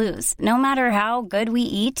impossible to lose, no matter how good we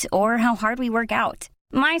eat or how hard we work out.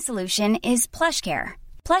 My solution is PlushCare.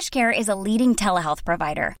 PlushCare is a leading telehealth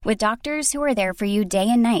provider with doctors who are there for you day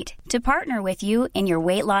and night to partner with you in your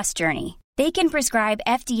weight loss journey. They can prescribe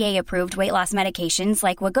FDA-approved weight loss medications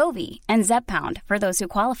like Wegovy and Zepbound for those who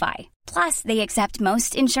qualify. Plus, they accept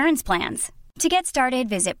most insurance plans. To get started,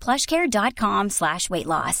 visit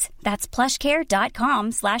plushcare.com/weightloss. That's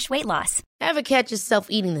plushcare.com/weightloss. Ever catch yourself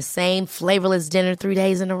eating the same flavorless dinner 3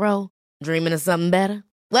 days in a row? Dreaming of something better?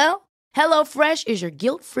 Well, HelloFresh is your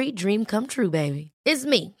guilt-free dream come true, baby. It's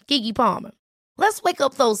me, Keke Palmer. Let's wake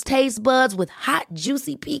up those taste buds with hot,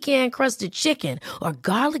 juicy pecan-crusted chicken or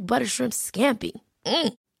garlic butter shrimp scampi.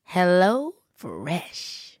 Hello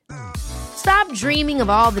Fresh. Stop dreaming of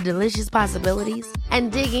all the delicious possibilities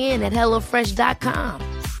and dig in at HelloFresh.com.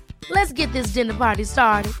 Let's get this dinner party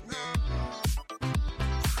started.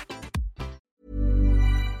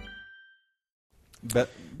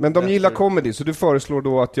 Men de gillar comedy, så du föreslår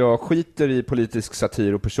då att jag skiter i politisk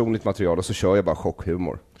satir och personligt material och så kör jag bara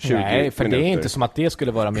chockhumor. Nej, för minuter. Det är inte som att det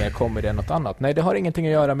skulle vara mer comedy än något annat. Nej, det har ingenting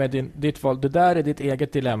att göra med ditt val. Det där är ditt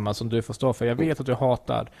eget dilemma som du får stå för. Jag vet att du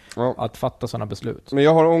hatar att fatta sådana beslut. Men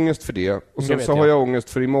jag har ångest för det. Och så har jag ångest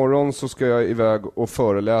för imorgon så ska jag iväg och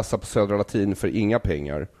föreläsa på Södra Latin för inga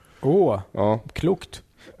pengar. Klokt.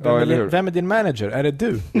 Vem är din manager? Är det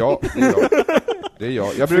du? Ja, det är jag. Det är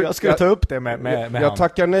jag. Jag skulle ta upp det med jag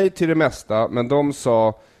tackar nej till det mesta, men de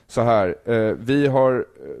sa Så här,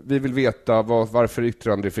 vi vill veta varför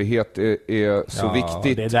yttrandefrihet är så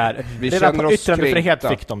viktigt. Det där. Vi det känner där på oss yttrandefrihet kränkta.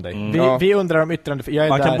 fick de dig. Vi undrar om yttrandefrihet.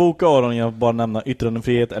 Man kan boka Aron genom att bara nämna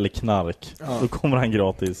yttrandefrihet eller knark. Då kommer han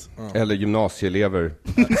gratis. Eller gymnasieelever.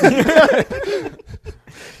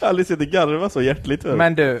 Alice heter Garva så hjärtligt.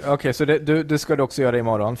 Men du, okej, så du ska du också göra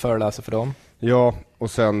imorgon, föreläsa för dem? Ja,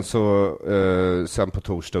 och sen på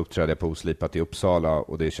torsdag uppträdde jag på Oslipat i Uppsala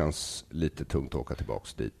och det känns lite tungt att åka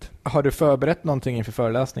tillbaks dit. Har du förberett någonting inför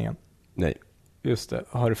föreläsningen? Nej. Just det.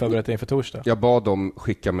 Har du förberett inför torsdag? Jag bad dem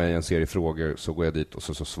skicka mig en serie frågor, så går jag dit och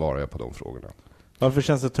så svarar jag på de frågorna. Varför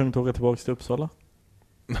känns det tungt att åka tillbaks till Uppsala?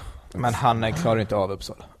 Men han klarar inte av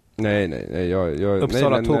Uppsala. Nej. Jag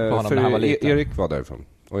Uppsala tog på honom när han var liten. Erik var därifrån.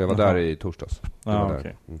 Och jag var där i torsdags.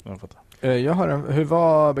 Okej. Jag fattar. Hur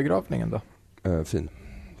var begravningen då? Fin,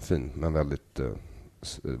 men väldigt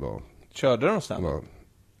Körde de stand-up?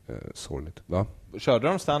 sorgligt. Va? Körde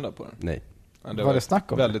de stand-up på den? Nej. Ja, var det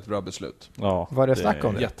snack om väldigt bra beslut. Ja, var det snack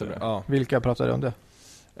om det? Jättebra. Ja. Vilka pratade om det?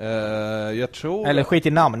 Jag tror... Eller skit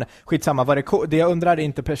i namn. Skitsamma. Det jag undrar är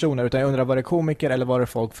inte personer, utan jag undrar, var det komiker eller var det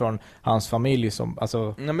folk från hans familj som...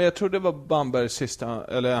 Alltså... Nej, men jag tror det var Bambergs sista...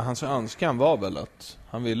 Eller hans önskan var väl att...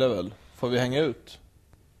 Han ville väl... Får vi hänga ut?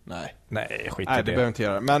 Nej, skit i det behöver inte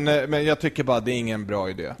göra. Men jag tycker bara det är ingen bra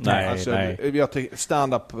idé. Nej. Jag tycker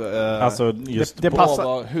stand-up alltså just det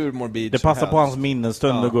passar, hur morbid det passar på hans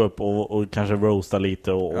minnesstund att gå upp och kanske roasta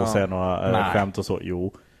lite och säga några skämt och så.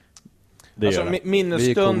 Jo. Alltså,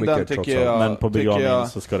 minnesstunden tycker jag... Men på begravningen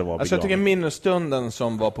så ska det vara alltså, jag tycker minnesstunden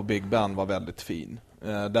som var på Big Ben var väldigt fin.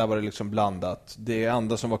 Där var det liksom blandat. Det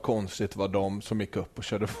enda som var konstigt var de som gick upp och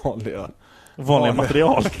körde vanliga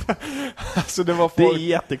material. Alltså det var folk, det är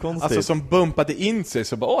jättekonstigt. Alltså som bumpade in sig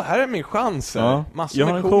så bara, här är min chans. Ja. Jag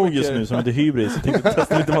har en show just nu som heter Hybris. Jag tänkte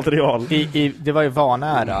testa lite material. Det var ju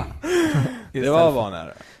vanära. Det var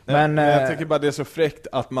vanära. Men jag tycker bara det är så fräckt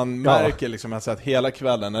att man märker liksom att hela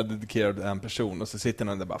kvällen är dedikerad en person och så sitter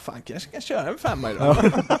någon där bara, fan kanske kan köra en 5 idag.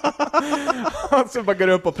 Så bara går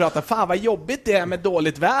upp och pratar, fan vad jobbigt det är med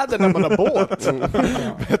dåligt väder när man har båt.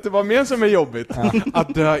 Vet du vad mer som är jobbigt?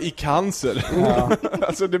 Att dö i cancer.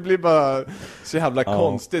 Alltså det blir bara så jävla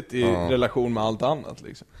konstigt i relation med allt annat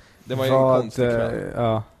liksom. Det var ju en konstig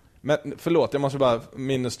kväll. Men förlåt, jag måste bara,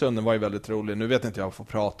 minnesstunden var ju väldigt rolig. Nu vet inte jag får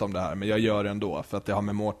prata om det här, men jag gör det ändå för att det har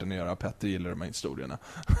med Mårten att göra. Petter gillar de här historierna.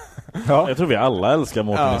 Jag tror vi alla älskar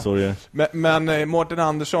Mårten-historier. Men Mårten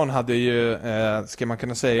Andersson hade ju, ska man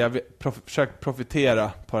kunna säga, försökt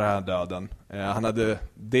profitera på den här döden. Han hade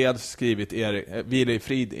dels skrivit Vila i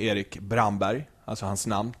frid Erik Bramberg, alltså hans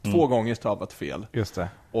namn, 2 gånger stavat fel. Just det.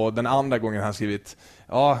 Och den andra gången han skrivit,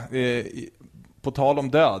 på tal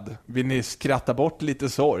om död, vill ni skratta bort lite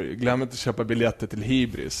sorg? Glöm inte att köpa biljetter till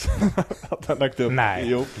Hybris. Att han lagt upp.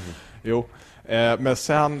 Nej. Jo. Men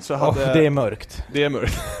sen så hade... det är mörkt. Det är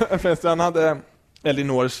mörkt. Men sen hade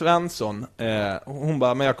Elinor Svensson, hon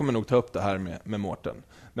bara, men jag kommer nog ta upp det här med Mårten.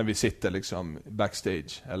 När vi sitter liksom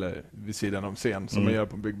backstage, eller vid sidan om scen, som man gör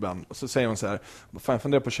på Big Ben. Och så säger hon så här, fan jag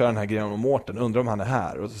funderar på att köra den här grejen om Mårten, undrar om han är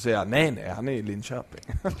här. Och så säger jag, nej, han är i Linköping.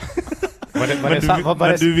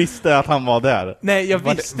 Men du visste att han var där? Nej, jag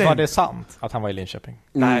visste. Var det sant att han var i Linköping?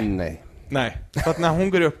 Nej. För att när hon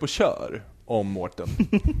går upp och kör om Mårten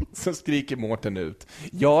så skriker Mårten ut,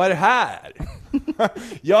 jag är här!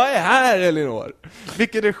 Jag är här, Elinor!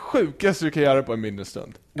 Vilket är det sjukaste du kan göra på en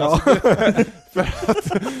minnesstund. Alltså, för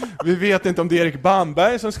att vi vet inte om det är Erik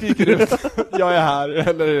Bamberg som skriker ut, jag är här,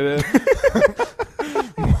 eller är det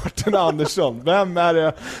Mårten Andersson. Vem är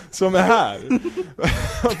det som är här?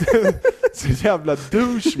 Så jävla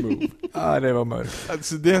douche move. Ja, det var mörkt.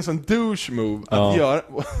 Alltså, det är en sån douche move att göra.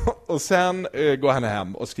 Och sen går han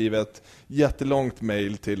hem och skriver ett jättelångt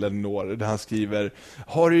mejl till Elinor där han skriver,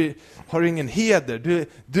 har du ingen heder?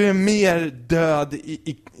 Du är mer död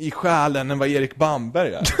i själen än vad Erik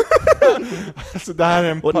Bamberg är. Alltså, det här är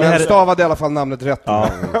en han stavade i alla fall namnet rätt. Ja.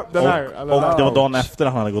 Och det var dagen efter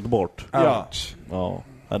han hade gått bort. Ja.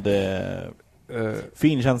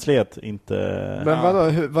 Finkänslighet, inte... Men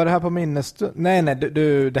vadå, var det här på minnesstund? Nej,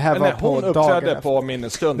 det här var på dagen efter. På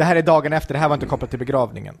minnesstund. Det här är dagen efter, det här var inte kopplat till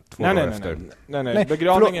begravningen. Nej,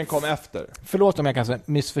 begravningen kom efter. Förlåt om jag kanske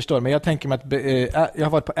missförstår, men jag tänker mig att jag har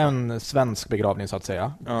varit på en svensk begravning så att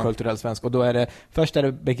säga, kulturell svensk, och då är det, först är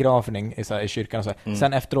det begravning i kyrkan och så,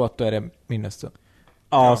 sen efteråt då är det minnesstund.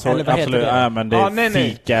 Ja, så absolut. Ja, men det är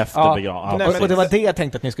fika efter begravningen. Och det var det jag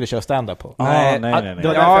tänkte att ni skulle köra stand-up på. Nej. Det var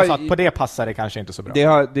därför jag sa att på det passar det kanske inte så bra.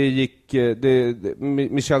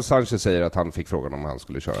 Michel Sanchez säger att han fick frågan om han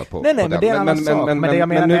skulle köra på men den. Det är en annan sak. Men det jag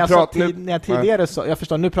menar när jag tidigare så, jag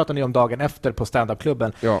förstår, nu pratar ni om dagen efter på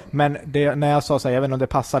stand-up-klubben. Ja. Men när jag sa så här, jag vet inte om det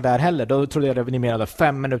passar där heller, då trodde jag att ni menade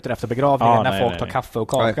 5 minuter efter begravningen när folk tar kaffe och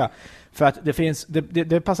kaka. För att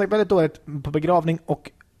det passar väldigt dåligt på begravning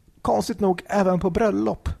och konstigt nog även på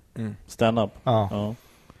bröllop. Stand-up. Ja.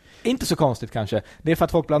 Inte så konstigt kanske. Det är för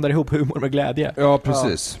att folk blandar ihop humor med glädje. Ja,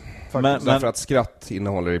 precis. Därför att skratt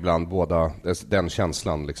innehåller ibland båda den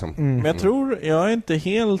känslan liksom. Men jag är inte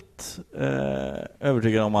helt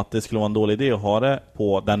övertygad om att det skulle vara en dålig idé att ha det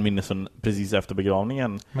på den minnestunden precis efter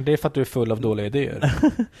begravningen. Men det är för att du är full av dåliga idéer.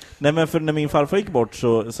 Nej, men för när min farfar gick bort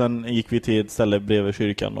så sen gick vi till ett ställe bredvid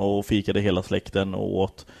kyrkan och fikade hela släkten och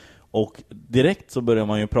åt. Och direkt så börjar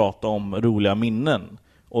man ju prata om roliga minnen.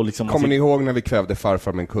 Och liksom kommer ni ihåg när vi kvävde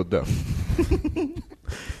farfar med en kudde?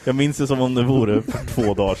 Jag minns det som om det vore för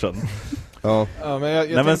 2 dagar sedan. Ja.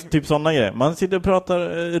 Men typ sådana grejer. Man sitter och pratar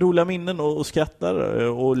roliga minnen och skrattar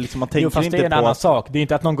och liksom man tänker fast inte det är en annan sak. Det är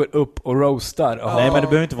inte att någon går upp och roastar. Nej, men det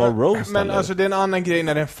behöver inte vara roast. Men alltså det är en annan grej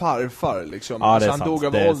när det är en farfar liksom. Ja, det är han sant. dog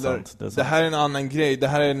av ålder. Det här är en annan grej. Det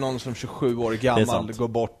här är någon som 27 år gammal går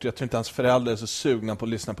bort. Jag tror inte hans föräldrar är så sugna på att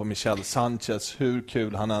lyssna på Michel Sanchez, hur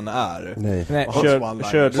kul han än är. Nej.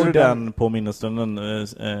 Körde du den på minnesstunden?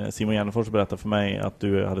 Simon Gärdenfors berättade för mig att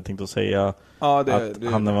du hade tänkt att säga att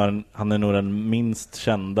han är nog den minst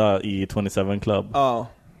kända i 27 Club. Ja,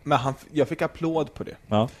 men jag fick applåd på det.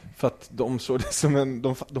 Ja. För att de såg det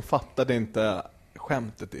som de fattade inte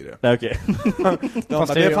skämtet i det. Nej, okej.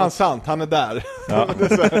 Det är fan sant, han är där. Ja.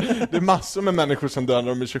 Det är massor med människor som dör när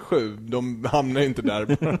de är 27. De hamnar inte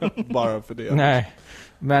där bara för det. Nej.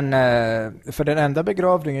 Men för den enda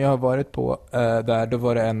begravningen jag har varit på då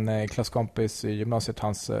var det en klasskompis i gymnasiet,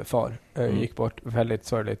 hans far gick bort, väldigt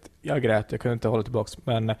sorgligt. Jag grät, jag kunde inte hålla tillbaks.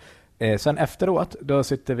 Men sen efteråt, då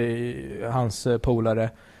sitter vi, hans polare,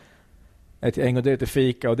 ett gäng och det är lite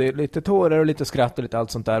fika och det är lite tårar och lite skratt och lite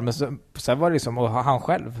allt sånt där. Men sen var det liksom, och han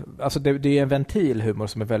själv, alltså det är en ventilhumor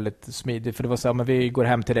som är väldigt smidig. För det var så här, men vi går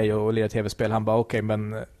hem till dig och lirar tv-spel. Han bara okej,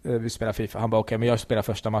 men vi spelar FIFA. Han bara okej, men jag spelar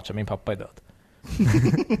första matchen, min pappa är död.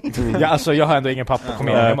 Jag har ändå ingen pappa, kom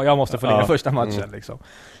igen, jag måste få lira första matchen liksom.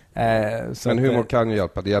 Men humor kan ju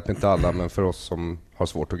hjälpa, det hjälper inte alla, men för oss som har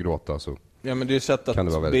svårt att gråta så. Ja, men det är sätt att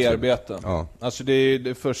bearbeta. Ja. Alltså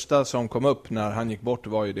det första som kom upp när han gick bort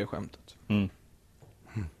var ju det skämtet.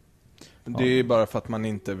 Det är bara för att man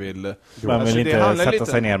inte vill... Man vill inte sätta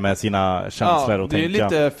sig ner med sina känslor och tänka. Det är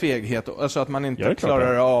lite feghet, alltså att man inte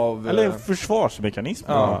klarar av... Eller försvarsmekanism.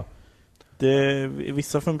 Ja.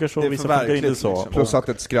 Vissa funkar så, vissa funkar inte så. Liksom. Plus att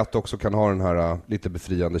ett skratt också kan ha den här lite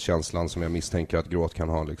befriande känslan som jag misstänker att gråt kan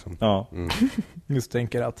ha liksom. Ja.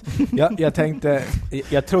 Misstänker att.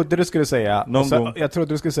 Jag trodde du skulle säga jag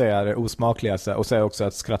trodde du skulle säga det osmakliga och säga också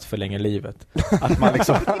att skratt förlänger livet. Att man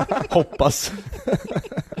liksom hoppas.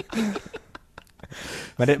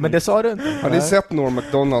 Men det sa du inte. Har ni sett Norm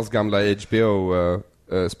Macdonalds gamla HBO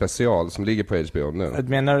special som ligger på HBO nu?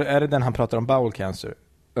 Menar du, är det den han pratar om bowel cancer?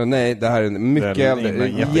 Nej, det här är en mycket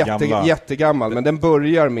äldre, jättegammal, men den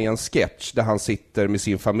börjar med en sketch där han sitter med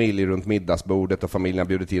sin familj runt middagsbordet och familjen har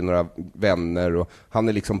bjudit in några vänner och han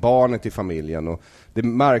är liksom barnet i familjen och det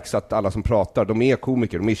märks att alla som pratar, de är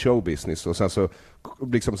komiker, de är showbusiness och sen så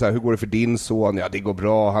liksom så här, hur går det för din son? Ja, det går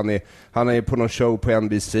bra, han är på någon show på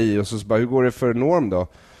NBC och så bara, hur går det för Norm då?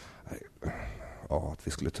 Ja, att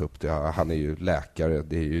vi skulle ta upp det. Han är ju läkare,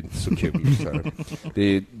 det är ju inte så kul. Så det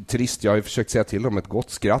är trist, jag har ju försökt säga till om ett gott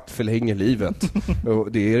skratt förlänger livet.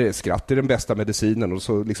 Och skratt är den bästa medicinen. Och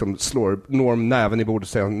så liksom slår Norm näven i bordet och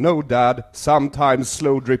säger no dad, sometimes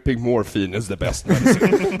slow dripping morphine is the best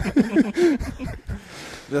medicine.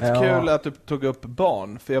 Det är kul att du tog upp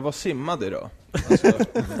barn, för jag var simmad idag. Alltså.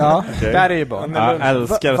 Ja, okay. Där är ju barn. Jag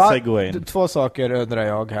älskar segwayn. 2 saker undrar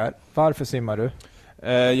jag här. Varför simmar du?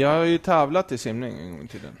 Jag har ju tävlat i simning en gång i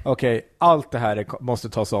tiden. Okej, allt det här måste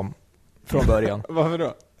tas om från början. Varför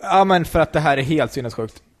då? Ja, men för att det här är helt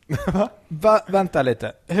sinnessjukt. Vänta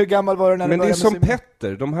lite. Hur gammal var du när du började med simning? Men det är som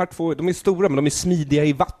Petter. De här 2, de är stora men de är smidiga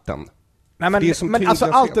i vatten. Nej, men alltså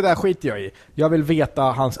allt det där skiter jag i. Jag vill veta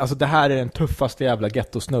alltså det här är den tuffaste jävla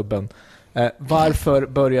gettosnubben. Varför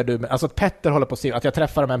börjar du med... Alltså Petter håller på att simma. Att jag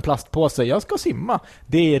träffar med en plastpåse. Jag ska simma.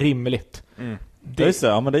 Det är rimligt.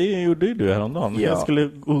 Ja, men det gjorde ju du häromdagen. Ja. Jag skulle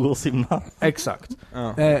gå och simma. Exakt.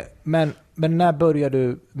 Ja. Men när började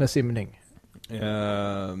du med simning?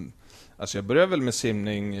 Alltså jag började väl med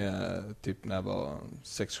simning typ när jag var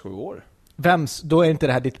 6-7 år. Då är inte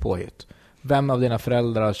det här ditt påhitt. Vem av dina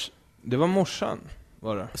föräldrars... Det var morsan.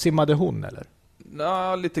 var det. Simmade hon eller?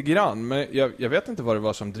 Ja, lite grann. Men jag vet inte vad det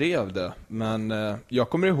var som drev det. Men jag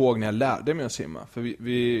kommer ihåg när jag lärde mig att simma. För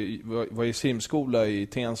vi var i simskola i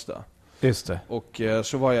Tensta. Just det. Och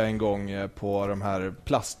så var jag en gång på de här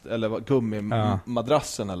eller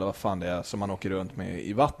gummimadrassen eller vad fan det är som man åker runt med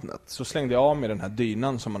i vattnet. Så slängde jag av mig den här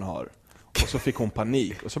dynan som man har. Och så fick hon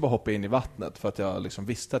panik och så bara hoppade in i vattnet för att jag liksom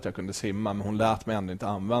visste att jag kunde simma, men hon lät mig ändå inte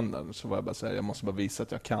använda den. Så var jag bara säga, jag måste bara visa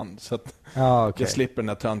att jag kan så att jag slipper den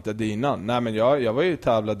här töntiga dynan. Nej, men jag var ju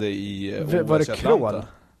tävlade i OS var det krål?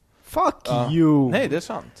 Fuck you! Nej, det är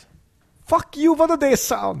sant. Fuck you, vadå det är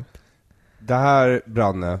sant? Det här,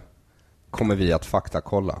 Branne, kommer vi att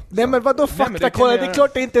faktakolla. Nej, men vadå faktakolla? Det är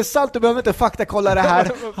klart det inte är sant, du behöver inte faktakolla det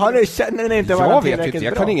här. Känner ni inte jag vet inte,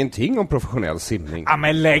 jag kan ingenting om professionell simning. Ja,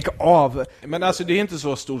 men lägg av! Men alltså, det är inte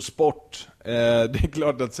så stor sport. Det är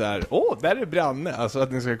klart att så här, där är Branne, alltså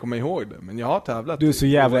att ni ska komma ihåg det. Men jag har tävlat. Du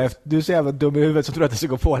är så jävla dum i huvudet så tror att du ska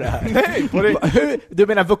gå på det här. Nej, på riktigt. Du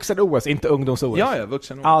menar vuxen-OS, inte ungdoms-OS? Ja,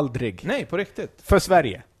 vuxen-OS. Aldrig. Nej, på riktigt. För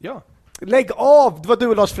Sverige? Ja. Lägg av! Det var du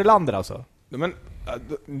och Lars Frelander alltså. Men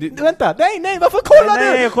vänta, nej, varför kollar du?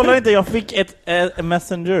 Nej, jag kollar inte, jag fick ett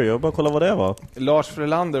messenger, jag bara kolla vad det var. Lars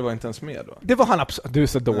Frelander var inte ens med då. Det var han du är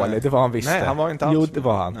så dålig, nej. Det var han visste. Nej, han var inte alls. Jo, det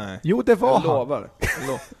var han. Nej. Jo, det var jag han. Lovar.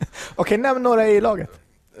 Okej, nämn några i laget.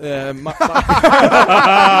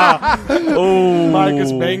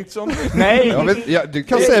 Marcus Bengtsson. Nej. Du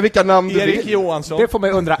kan säga vilka namn du Erik vill. Johansson. Det får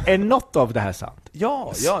mig undra, är något av det här sant?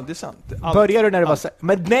 Ja, det är sant. Börjar du när det var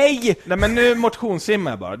men nej! Nej, men nu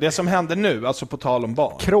motionssimmar jag bara. Det som hände nu, alltså på tal om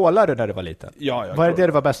barn. Krålar du när du var liten? Ja. Vad är det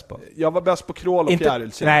du var bäst på? Jag var bäst på krål och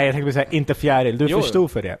fjärilsim. Nej, jag tänkte säga inte fjäril. Du är för stor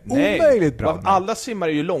för det. Nej. Omöjligt bra. Alla simmar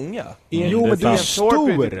är ju långa. Jo, men du är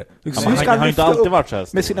stor. Han har inte alltid varit så här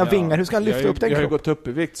med sina vingar. Hur ska han lyfta upp den? Jag har ju gått upp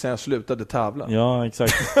i vikt sen jag slutade tävla. Ja,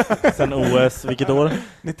 exakt. Sen OS, vilket år?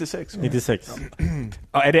 96.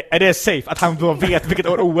 Ja, är det safe att han då vet vilket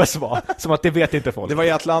år OS var? Som att det vet inte folk. Det var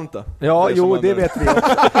i Atlanta. Ja, det vet vi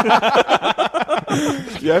också.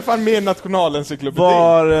 Jag är fan med i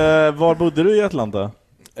nationalencyklopedin. Var bodde du i Atlanta?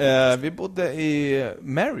 Vi bodde i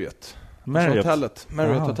Marriott. Marriott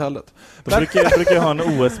hotellet. De brukar ha en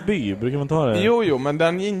OS-by, brukar man ta det? Jo, men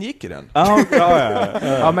den ingick i den.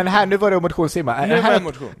 Ja, men här, nu var det motionssimma. Är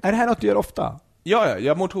det här något du gör ofta? Ja,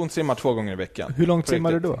 jag motionssimmar 2 gånger i veckan. Hur långt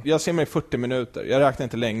simmar du då? Jag simmar i 40 minuter. Jag räknar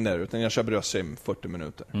inte längder, utan jag kör bröstsim 40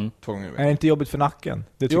 minuter. 2 gånger i veckan. Är det inte jobbigt för nacken?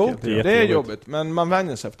 Det är jobbigt, men man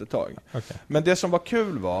vänjer sig efter ett tag. Okay. Men det som var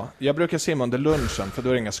kul var, jag brukar simma under lunchen, för då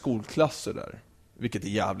är det inga skolklasser där. Vilket är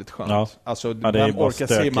jävligt skönt. Ja. Alltså, man orkar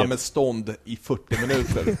simma med stånd i 40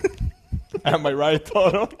 minuter. Am I right,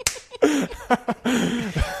 Aron?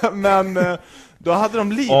 Men då hade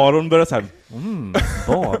de Aron började så här,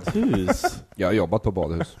 badhus. Jag har jobbat på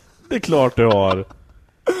badhus. Det är klart du har.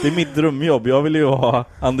 Det är mitt drömjobb. Jag vill ju ha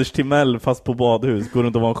Anders Timell fast på badhus. Går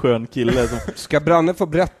runt och vara en skön kille. Ska Branne få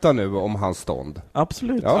berätta nu om hans stånd?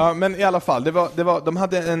 Absolut. Ja, men i alla fall, de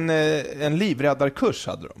hade en livräddarkurs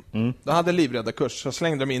hade de. De hade en livräddarkurs, så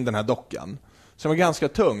slängde de in den här dockan. Som var ganska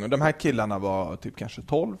tung, och de här killarna var typ kanske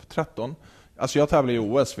 12, 13. Alltså jag tävlade i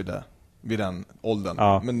OS vid den åldern.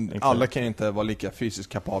 Ja, men exakt. alla kan ju inte vara lika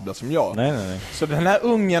fysiskt kapabla som jag. Nej. Så den här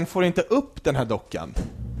ungen får inte upp den här dockan.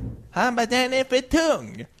 Han bara, den är för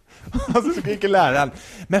tung. Och så skriker läraren,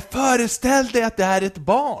 men föreställ dig att det är ett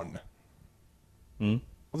barn.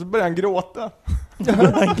 Och så börjar han gråta.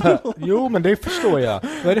 Jo, men det förstår jag.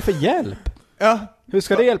 Vad är det för hjälp? Ja. Hur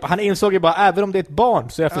ska det hjälpa? Han insåg ju bara, även om det är ett barn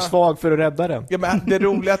så är jag för svag för att rädda den. Ja, men det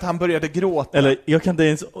roliga är att han började gråta. Eller, jag kan inte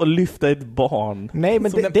ens lyfta ett barn. Nej,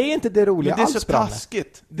 men det är inte det roliga alls. Men det är så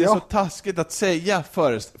taskigt. Det är så taskigt att säga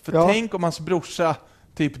först. För tänk om hans brorsa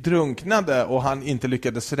typ drunknade och han inte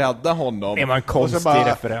lyckades rädda honom. Det var en konstig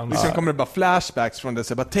referens. Liksom kommer det bara flashbacks från det.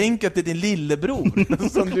 Så bara, tänk att det är din lillebror.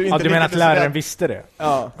 Som du inte du menar att läraren visste det?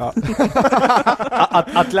 Ja.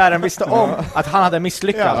 Att läraren visste om att han hade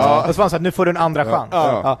misslyckats. Och så var han så att nu får du en andra chans.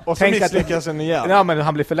 Och så misslyckas han igen. Ja, men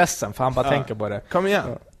han blir för ledsen för han bara tänker på det. Kom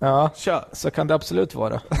igen. Kör. Så kan det absolut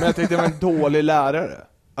vara. Men jag tyckte det var en dålig lärare.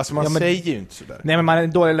 Alltså man säger ju inte sådär. Nej, men man är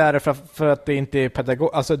en dålig lärare för att det inte är pedagog.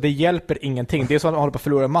 Alltså det hjälper ingenting. Det är så att man håller på att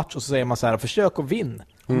förlora en match och så säger man så här, försök att vinna.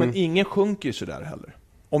 Men ingen sjunker ju sådär heller.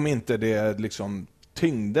 Om inte det är liksom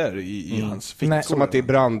tyngder i hans fickor. Som att det är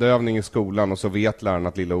brandövning i skolan och så vet läraren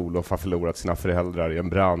att lilla Olof har förlorat sina föräldrar i en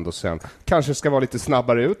brand och sen kanske ska vara lite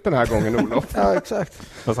snabbare ut den här gången, Olof. Ja, exakt.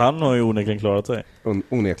 Fast han har ju onekligen klarat sig.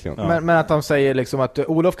 Onekligen. Ja. Men att de säger liksom att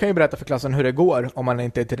Olof kan ju berätta för klassen hur det går om man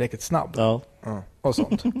inte är tillräckligt snabb. Ja. Och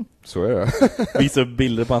sånt. Så är det. Visa upp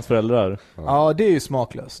bilder på hans föräldrar. Ja, det är ju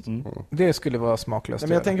smaklöst. Det skulle vara smaklöst.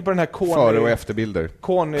 Men jag tänker på den här före- och efterbilder.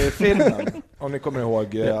 Coney-filmen. Om ni kommer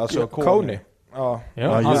ihåg. Alltså Coney. Ja,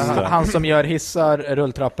 just det. Han som gör hissar,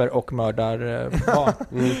 rulltrappor och mördar barn.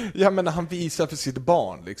 Ja, men han visar för sitt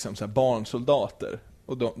barn liksom så här, barnsoldater.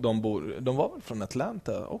 Och de var väl från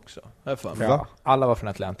Atlanta också? Ja, alla var från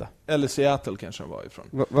Atlanta. Eller Seattle kanske de var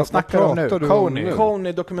ifrån. Vad snackar du om nu?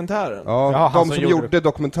 Coney-dokumentáren. Ja, de som gjorde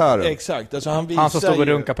dokumentären. Exakt, alltså han som stod och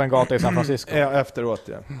runkade på en gata i San Francisco. Efteråt,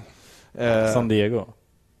 San Diego.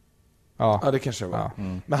 Ja, det kanske det var. Ja.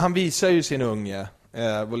 Men han visar ju sin unge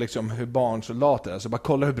liksom hur barnsoldater, alltså bara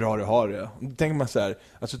kolla hur bra du har det. Då tänker man så här,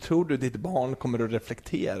 alltså tror du ditt barn kommer att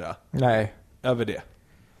reflektera över det?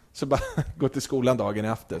 Så bara gå till skolan dagen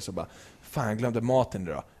efter så bara, fan jag glömde maten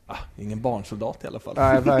idag. Ingen barnsoldat i alla fall.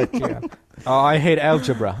 Nej, verkligen. I hate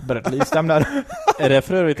algebra, but at least I'm not. Är det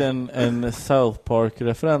för övrigt en South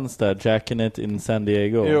Park-referens där? Jacking it in San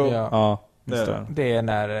Diego? Jo. Ja. Det är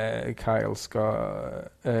när Kyle ska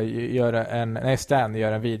Stan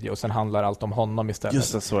gör en video och sen handlar allt om honom istället.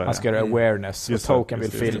 Just det, så är det. Han ska göra awareness och Token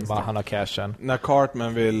vill filma, han har cashen. När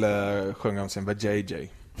Cartman vill sjunga om sin JJ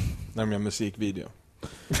när de gör musikvideo.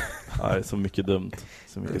 Ja, det är så mycket dumt.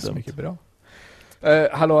 Så mycket bra.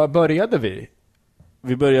 Hallå, började vi?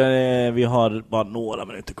 Vi började, vi har bara några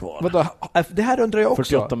minuter kvar. Vadå? Det här undrar jag också.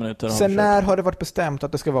 48 minuter. Sen när har det varit bestämt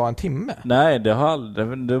att det ska vara en timme? Nej, det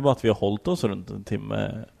är bara att vi har hållit oss runt en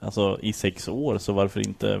timme. Alltså i 6 år, så varför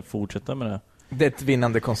inte fortsätta med det? Det är ett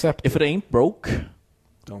vinnande koncept. If it ain't broke,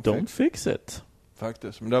 don't fix it.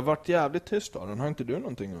 Faktiskt, men det har varit jävligt tyst då. Har inte du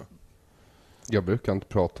någonting att... Jag brukar inte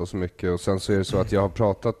prata så mycket, och sen så är det så att jag har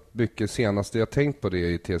pratat mycket senaste, jag har tänkt på det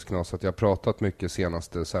i TS-knas, att jag har pratat mycket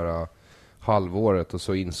senaste så här, halvåret, och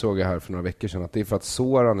så insåg jag här för några veckor sedan att det är för att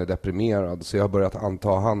Soran är deprimerad, så jag har börjat anta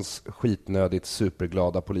hans skitnödigt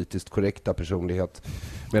superglada politiskt korrekta personlighet,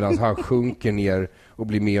 medan han sjunker ner och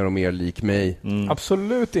blir mer och mer lik mig.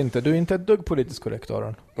 Absolut inte, du är inte ett dugg politiskt korrekt,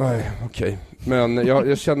 Aron. Nej, okej. Men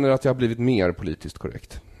jag känner att jag har blivit mer politiskt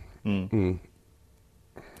korrekt.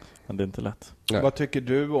 Men det är inte lätt. Nej. Vad tycker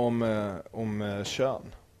du om kön?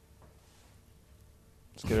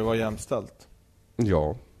 Ska det vara jämställt?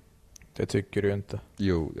 Ja. Det tycker du inte.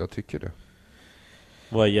 Jo, jag tycker det.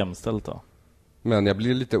 Vad är jämställt då? Men jag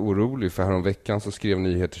blir lite orolig, för häromveckan så skrev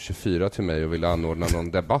Nyheter 24 till mig och ville anordna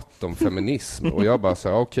någon debatt om feminism. Och jag bara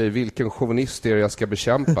sa, okej, vilken chauvinist är det jag ska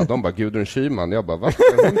bekämpa? De bara, Gudrun Schyman. Jag bara, va?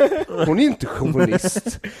 Hon är inte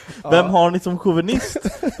chauvinist. Vem har ni som chauvinist?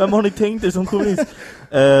 Vem har ni tänkt er som chauvinist?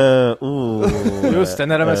 Just det,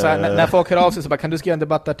 när de är så här, när folk hör av sig så bara, kan du skriva en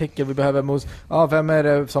debattartikel? Vi behöver vem är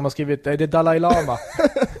det som har skrivit? Är det Dalai Lama?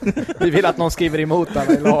 Vi vill att någon skriver emot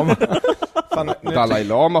Dalai Lama. Dalai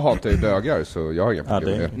Lama hatar ju bögar, så jag har inga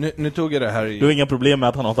problem med det. Nu tog jag det här Du har inga problem med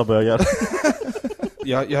att han hatar bögar?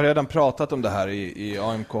 jag har redan pratat om det här i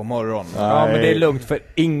AMK morgon. Ja, men det är lugnt, för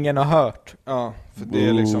ingen har hört. Ja, för det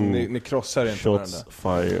är liksom, ni krossar inte shots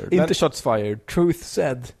fired. Inte shots fired, truth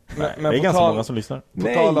said. Men det är ganska många som lyssnar. På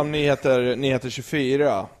tal om nyheter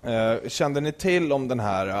 24, kände ni till om den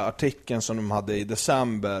här artikeln som de hade i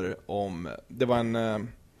december om, det var en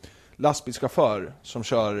lastbilschaufför som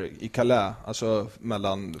kör i Calais, alltså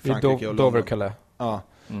mellan Frankrike och London. Calais. Ja,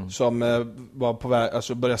 som var på väg,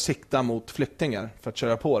 alltså började sikta mot flyktingar för att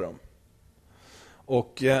köra på dem.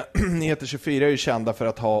 Och Nyheter 24 är ju kända för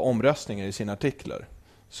att ha omröstningar i sina artiklar.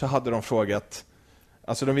 Så hade de frågat,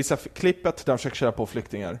 alltså de visar klippet där de försöker köra på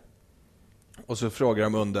flyktingar. Och så frågar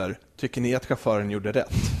de under, tycker ni att chauffören gjorde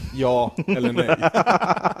rätt? Ja eller nej?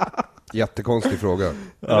 Jättekonstig fråga.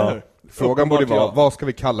 Ja. Frågan borde vara, vad ska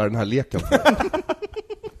vi kalla den här leken för?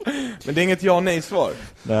 Men det är inget ja-nej-svar.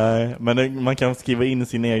 Nej, men man kan skriva in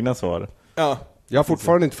sina egna svar. Ja. Jag har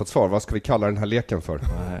fortfarande inte fått svar. Vad ska vi kalla den här leken för?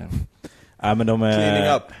 Nej, men de är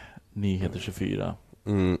Cleaning up. Nyheter 24.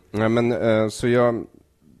 Nej, men så jag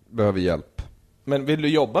behöver hjälp. Men vill du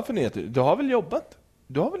jobba för Nyheter? Du har väl jobbat?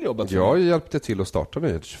 Jag hjälpte till att starta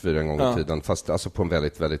Nyheter 24 en gång i tiden, fast alltså på en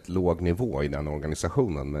väldigt, väldigt låg nivå i den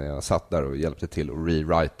organisationen. Men jag satt där och hjälpte till att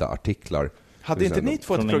rewrita artiklar. Hade inte ni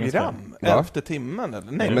två ett program efter timmen?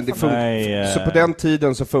 Eller? Nej, men så på den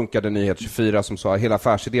tiden så funkade Nyheter 24 som sa, hela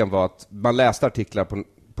affärsidén var att man läste artiklar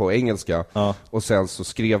på engelska och sen så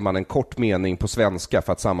skrev man en kort mening på svenska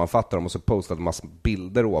för att sammanfatta dem, och så postade man massa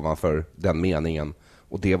bilder ovanför den meningen,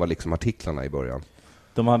 och det var liksom artiklarna i början.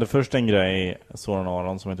 De hade först en grej, Soran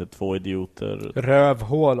Aron, som heter Två idioter.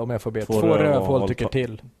 Rövhål, om jag får be. Två rövhål tycker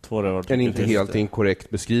till. En inte helt inkorrekt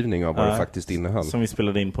beskrivning av vad det faktiskt innehöll. Som vi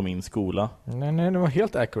spelade in på min skola. Nej, det var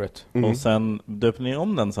helt accurate. Och sen döpte ni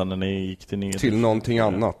om den sen när ni gick till Nyheter. Till någonting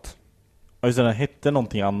annat. Ja, just det, den hette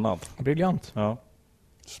någonting annat. Briljant. Ja.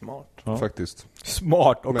 Smart. Faktiskt.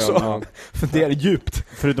 Smart också. För det är djupt.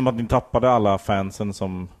 Förutom att ni tappade alla fansen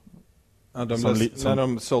som Ja, när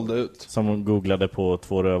de sålde ut. Som de googlade på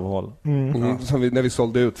 2 rövhål. Som när vi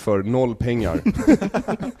sålde ut för 0 pengar.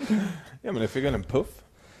 Ja, men det fick väl en puff.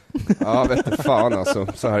 Ja, vet du fan alltså,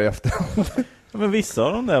 så här i efterhand. Ja, men vissa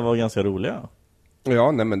av dem där var ganska roliga.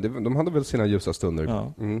 Ja, nej men de hade väl sina ljusa stunder.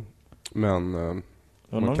 Ja. Men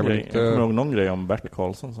man kan väl inte... Jag kommer ihåg någon grej om Bert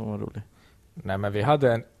Karlsson som var rolig. Nej, men vi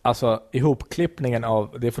hade ihopklippningen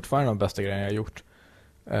av, det är fortfarande de bästa grejerna jag gjort,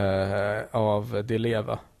 av Di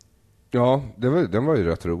Leva. Ja, den var ju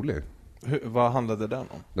rätt rolig. Vad handlade den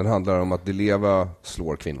om? Den handlar om att Di Leva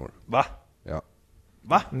slår kvinnor. Va? Ja.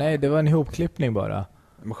 Va? Nej, det var en ihopklippning bara.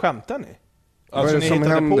 Men skämtar ni? Alltså, vad är det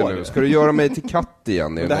som händer nu? Ska du göra mig till katt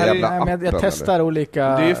igen? Det här jävla appen, jag testar eller? Olika...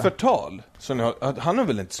 Det är ju förtal. Så han har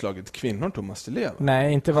väl inte slagit kvinnor, Thomas Di Leva?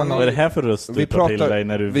 Nej, inte vad är det här för röst vi pratar, till dig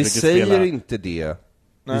när du vi säger spela? Inte det.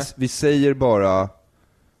 Vi säger bara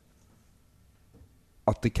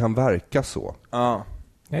att det kan verka så. Ja.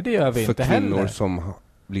 Nej, det gör vi inte heller. För kvinnor som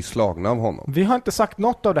blir slagna av honom. Vi har inte sagt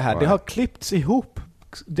något av det här. Nej. Det har klippts ihop.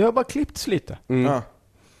 Det har bara klippts lite. Ja.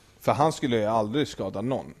 För han skulle ju aldrig skada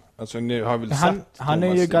någon. Alltså, nu har väl han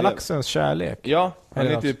är ju galaxens kärlek. Ja, han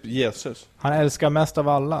är typ Jesus. Han älskar mest av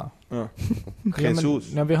alla. Ja.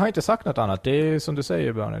 Jesus. Men vi har inte sagt något annat. Det är som du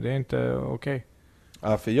säger, Björne. Det är inte okej.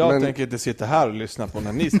 Ja, för jag tänker inte sitta här och lyssna på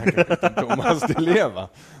när ni snackar om Thomas Di Leva.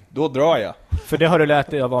 Då drar jag. För det har du lärt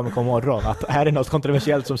dig av Amik om morgon. Att här är något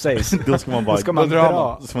kontroversiellt som sägs. Då ska man bara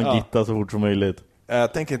dra. Då ska man gitta så fort som möjligt.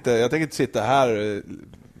 Jag tänker inte sitta här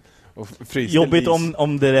och frysa. Jobbigt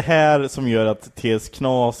om det är det här som gör att TS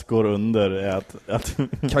Knas går under. Att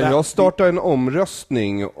kan jag starta en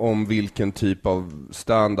omröstning om vilken typ av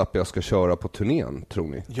stand-up jag ska köra på turnén, tror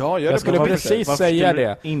ni? Ja, jag skulle precis säga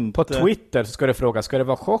det. Inte... På Twitter så ska du fråga, ska det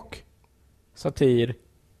vara chock, satir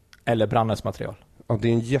eller Brannes material? Ja, det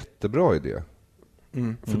är en jättebra idé.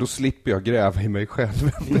 För då slipper jag gräva i mig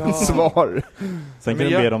själv med svar. Sen kan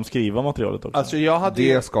du be dem skriva materialet också. Alltså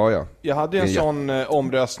det ska jag. Jag hade en sån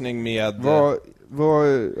omröstning med...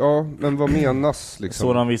 Men vad menas liksom?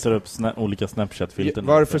 Så de visar upp olika Snapchat-filter.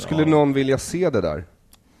 Varför skulle någon vilja se det där?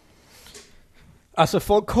 Alltså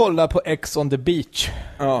folk kollar på Ex on the Beach.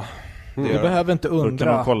 Ja. Du behöver inte undra. Då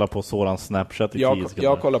kan man kolla på Sorans Snapchat i 10 sekunder.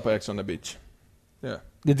 Jag kollar på Ex on the Beach. Yeah.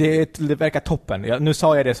 Det verkar toppen. Nu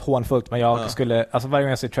sa jag det hånfullt, men jag skulle... Alltså varje gång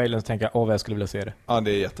jag ser trailern så tänker jag, vad jag skulle vilja se det. Ja,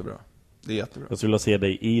 det är jättebra. Det är jättebra. Jag skulle vilja se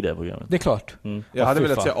dig i det programmet. Det är klart. Jag hade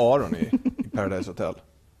velat se Aron i Paradise Hotel.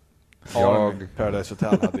 Paradise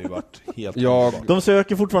Hotel hade ju varit helt... De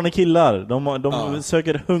söker fortfarande killar. De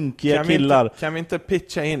söker hunkiga killar. Kan vi inte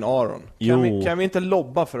pitcha in Aron? Kan vi inte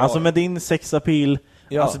lobba för Aron? Alltså med din sexapil...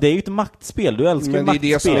 Ja. Alltså det är ju ett maktspel, du älskar men maktspel. Men det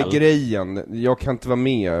är det som är grejen, jag kan inte vara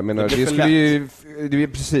med. Jag menar, det skulle ju, det är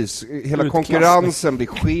precis, hela konkurrensen blir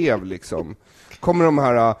skev liksom. Kommer de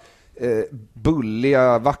här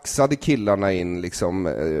bulliga, vaxade killarna in liksom,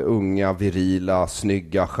 unga, virila,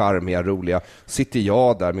 snygga, charmiga, roliga. Sitter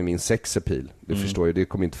jag där med min sexapil, det förstår ju, det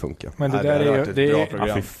kommer inte funka. Men det där är ju, det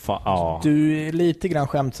är, bra du är lite grann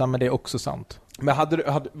skämtsam, men det är också sant. Men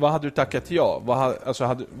vad hade du tackat ja?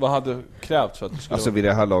 Vad hade krävts för att du skulle... Alltså vid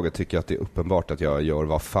det här laget tycker jag att det är uppenbart att jag gör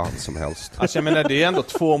vad fan som helst. Alltså jag menar, det är ändå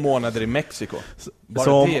 2 månader i Mexiko. Bara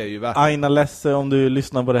så det är ju värt. Aina Lesse, om du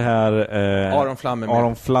lyssnar på det här... Aron Flam är med.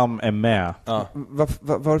 Aron Flam är med. Ja.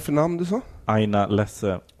 Vad för namn du sa? Aina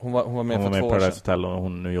Lesse. Hon var med för 2 år sedan. Paradise Hotel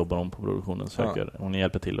och nu jobbar hon på produktionen. Hon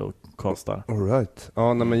hjälper till och castar. All right.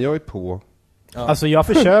 Ja, nej, men jag är på... Ja. Alltså jag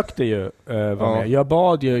försökte ju vara med. Jag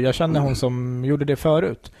bad ju, jag kände hon som gjorde det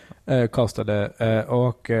förut, kastade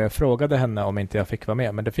och frågade henne om inte jag fick vara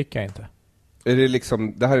med, men det fick jag inte. Är det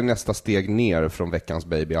liksom, det här är nästa steg ner från veckans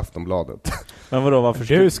baby Aftonbladet. Men vadå, varför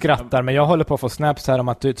du skrattar, men jag håller på att få snaps här om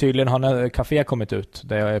att tydligen har en café kommit ut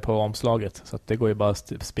där jag är på omslaget, så att det går ju bara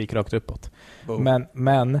spikrakt uppåt.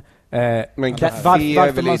 Men café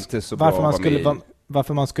är väl inte så bra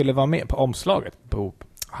varför man skulle vara med på omslaget på...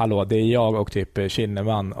 Hallå, det är jag och typ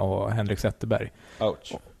Kinneman och Henrik Zetterberg.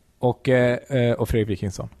 Ouch. Och Fredrik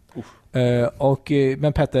Wikingsson.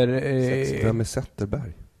 Men Petter... Vem är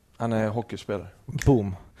Zetterberg? Han är hockeyspelare.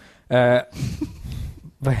 Boom.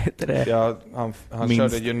 Vad heter det? Ja, han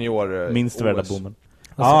körde junior minst värda boomen.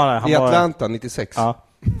 Alltså, i Atlanta 96. Ja.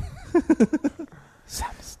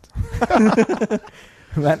 Sämst.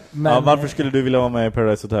 men varför skulle du vilja vara med i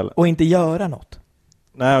Paradise Hotel? Och inte göra något.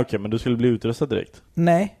 Nej, okej, men du skulle bli utröstad direkt.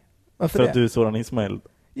 Nej, varför för det? Att du är Soran Ismail.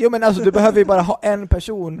 Jo, men alltså du behöver ju bara ha en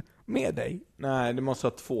person med dig. Nej, du måste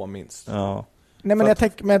ha 2 minst. Ja. Nej, men jag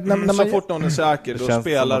tänker när så fort någon är säker, då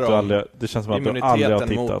spelar de. Det känns som att du aldrig har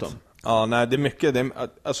tittat. Ja, nej, det är mycket.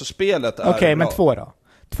 Alltså spelet är okej, men 2 då.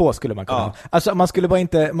 2 skulle man kunna ha. Alltså man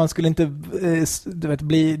skulle inte du vet,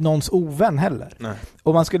 bli någons ovän heller. Nej.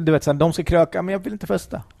 Och man skulle, du vet, de ska kröka, men jag vill inte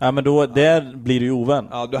festa. Ja, men då, där blir du ju ovän.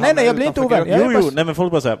 Ja, nej, jag blir inte ovän. Jo, nej, men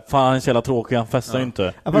folk bara säger, fan han är så jävla tråkig, han festar ju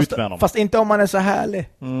inte. Ut med honom. Fast inte om man är så härlig.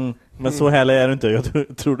 Men så härlig är du inte. Jag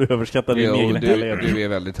tror du överskattar din egen härlighet. Du är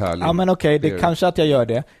väldigt härlig. Ja, men okej, det kanske att jag gör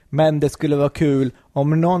det. Men det skulle vara kul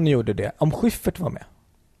om någon gjorde det. Om Schyffert var med.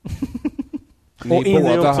 Och det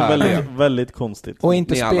är också väldigt konstigt. Och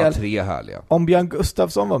inte ni alla 3 härliga. Om Björn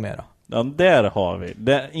Gustafsson var med då? Ja, där har vi.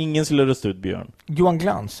 Ingen skulle rösta ut Björn. Johan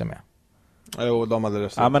Glans är med. Jo, de hade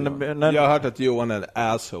röstat. Ja, men jag har hört att Johan är en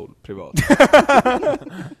asshole privat.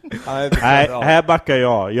 Nej, här backar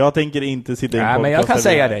jag. Jag tänker inte sitta i en podcast. Men jag kan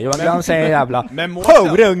säga det. Johan Glans är en jävla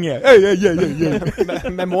horunge.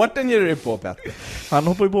 Men Mårten ger det på, Petter. Han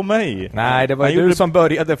hoppar ju på mig. Nej, det var ju du som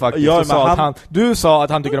började faktiskt. Ja, du sa att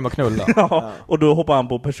han tycker om att knulla. Ja, och då hoppar han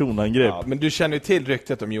på personangrepp. Ja, men du känner ju till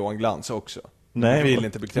ryktet om Johan Glans också. Nej, vill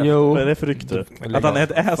inte bekräfta. Vad är det för rykte? Att han är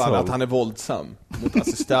ett asshole. Att han är våldsam mot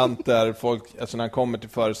assistenter, folk, alltså när han kommer till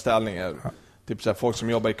föreställningar. Typ så här, folk som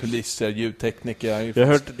jobbar i kulisser, ljudtekniker.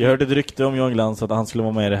 Jag hörde ett rykte om Johan Glans att han skulle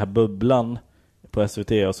vara med i det här bubblan på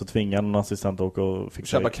SVT och så tvingade någon assistent att åka och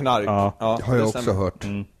fixa köpa knark. Ja. Det har jag också hört.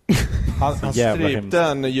 Han strypte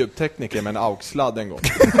en ljudtekniker med en AUX-sladd en gång.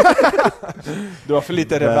 Det var för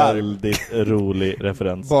lite reverb. Väldigt rolig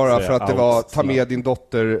referens. Bara för att det var ta med din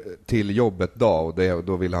dotter till jobbet dag och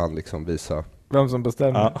då ville han liksom visa vem som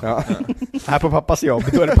bestämmer. Ja. Här på pappas jobb,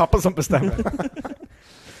 då är det pappa som bestämmer.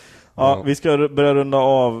 Ja, vi ska börja runda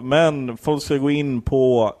av. Men folk ska gå in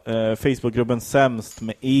på Facebookgruppen Sämst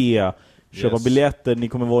med E. Köpa biljetter, ni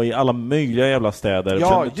kommer vara i alla möjliga jävla städer.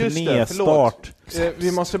 Ja, just det, förlåt.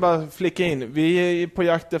 Vi måste bara flicka in. Vi är på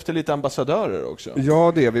jakt efter lite ambassadörer också.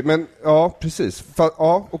 Ja, det är vi. Men ja, precis.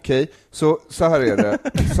 Ja, okej. Så här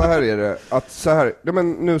är det.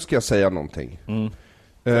 Men nu ska jag säga någonting.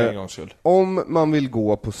 För en gångs skull. Om man vill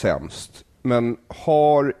gå på Sämst men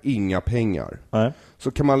har inga pengar,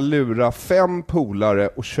 så kan man lura 5 polare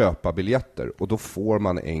och köpa biljetter och då får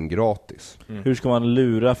man en gratis. Hur ska man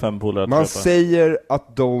lura 5 polare att man köpa? Säger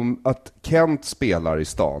att Kent spelar i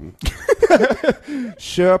stan.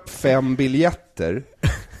 Köp 5 biljetter.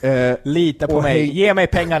 Lita på mig, ge mig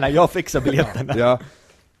pengarna, jag fixar biljetterna. Ja.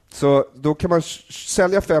 Så då kan man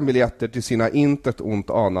sälja 5 biljetter till sina intet ont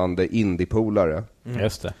anande indiepolare.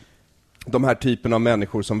 Just det. De här typen av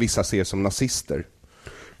människor som vissa ser som nazister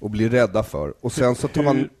och blir rädda för. Och sen så tar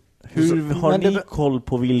man... Hur har ni koll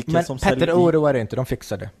på vilka som säljer? Petter oroar inte, de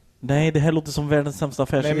fixar det. Nej, det här låter som världens sämsta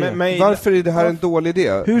affärsidé. Varför är det här en dålig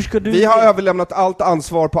idé? Hur ska du... Vi har överlämnat allt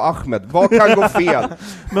ansvar på Ahmed. Vad kan gå fel?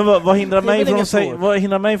 Men vad hindrar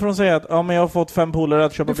mig från att säga att men jag har fått 5 polare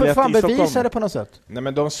att köpa biljetter i Stockholm? Du får fan bevisa det på något sätt. Nej,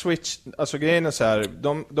 men de alltså grejen är så här,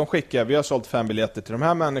 de skickar, vi har sålt 5 biljetter till de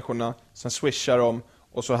här människorna, sen swishar de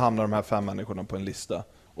och så hamnar de här 5 människorna på en lista.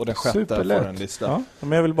 Och den 6:e får en lista. Ja,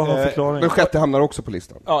 men jag vill bara ha en förklaring. Den 6:e hamnar också på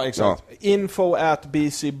listan. Ja, exakt. Ja.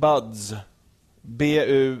 info@bcbuds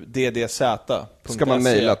BUDDZ. Ska man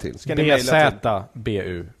mejla till?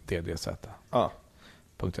 BZBUDDZ. Ja.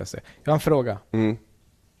 .se. Jag har en fråga.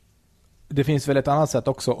 Det finns väl ett annat sätt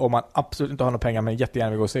också om man absolut inte har några pengar men jättegärna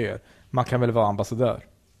vill gå och se er. Man kan väl vara ambassadör?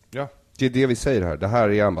 Ja. Det är det vi säger här. Det här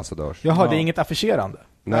är ambassadörs. Jaha, det är inget affischerande?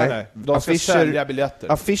 Nej. De ska sälja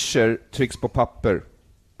biljetter. Affischer trycks på papper.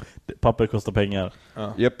 Papper kostar pengar.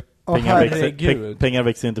 Ja. Yep. Pengar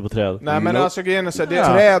växer inte på träd. Nej, men alltså grejen är så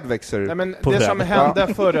träd växer. Nej, men det träd. Som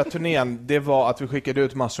hände förra turnén, det var att vi skickade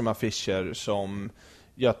ut massor med affischer som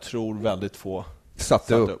jag tror väldigt få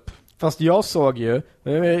satte upp. Fast jag såg ju,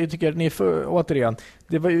 jag tycker att ni återigen,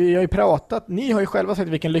 vi har ju pratat, ni har ju själva sagt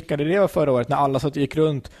vilken lyckad idé var förra året när alla så gick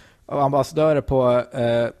runt och ambassadörer på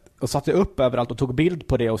och satte upp överallt och tog bild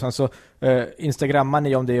på det och sen så instagrammade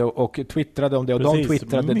ni om det och twittrade om det och de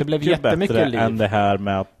twittrade. Det blev jättemycket liv. Än det här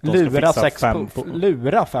med att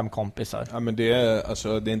lura 5 kompisar. Ja, men det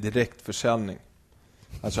är en direkt försäljning.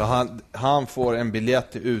 Alltså han får en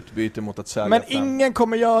biljett i utbyte mot att sälja. Men ingen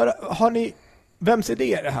kommer göra. Har ni vems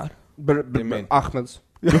idé är det här? Ahmeds.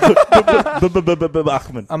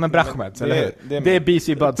 Ahmed. Ja, men Brahmed, eller hur? Det är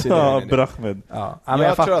BC Buds idé. Ja, Brahmed. Ja,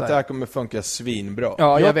 jag tror att det här kommer funka svinbra.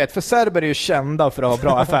 Ja, jag vet. För serber är ju kända för att ha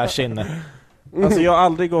bra affärsinne. Alltså jag har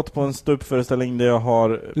aldrig gått på en ståuppföreställning där jag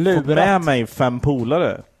har fått med mig 5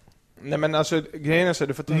 polare. Nej, men alltså grejen är så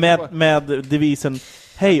du får tänka med devisen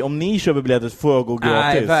hej, om ni köper biljetter får jag gå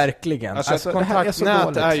gratis. Nej, verkligen. Alltså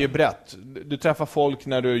kontaktnät är ju brett. Du träffar folk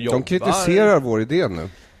när du jobbar. De kritiserar vår idé nu.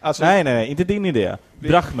 Alltså, nej, inte din idé.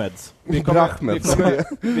 Brahmeds. Vi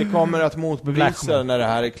kommer att motbevisa när det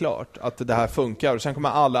här är klart att det här funkar, och sen kommer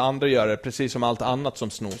alla andra göra det precis som allt annat som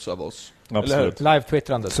snos av oss. Absolut.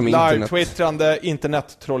 Live-twittrande,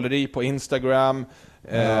 internet-trolleri på Instagram.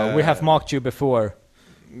 We have mocked you before.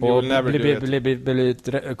 Och bli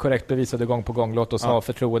korrekt bevisade gång på gång. Låt oss ha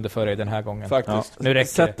förtroende för dig den här gången. Faktiskt. Nu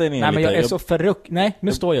räcker det. Nej, men jag är så Nej,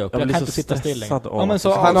 nu står jag upp. Jag kan inte sitta still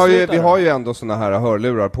längre. Vi har ju ändå såna här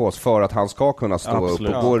hörlurar på oss för att han ska kunna stå upp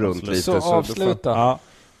och gå runt lite. Så avsluta.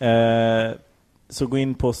 Så gå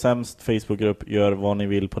in på Sämst Facebookgrupp, gör vad ni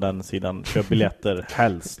vill på den sidan. Köp biljetter,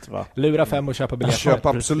 helst. Va? Lura 5 och köpa biljetter. Köp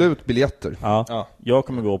absolut biljetter. Ja. Jag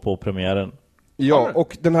kommer gå på premiären. Ja,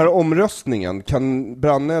 och den här omröstningen, kan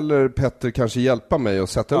Branne eller Petter kanske hjälpa mig att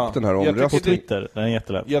sätta upp den här omröstningen? På Twitter, den är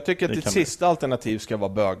jättelätt. Jag tycker att ditt sista alternativ ska vara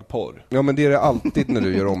bögporr. Ja, men det är det alltid när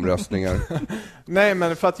du gör omröstningar. Nej,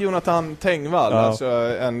 men för att Jonathan Tengvall, alltså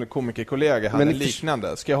en komikerkollega, hade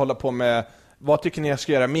liknande. Ska jag hålla på med, vad tycker ni jag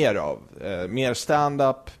ska göra mer av? Mer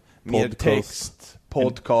stand-up, mer text,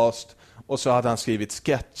 podcast. Och så hade han skrivit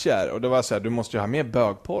sketcher. Och det var så här, du måste ju ha med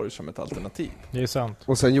bögporr som ett alternativ. Det är sant.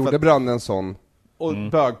 Och sen gjorde Branne en sån. Och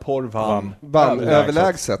bögporr vann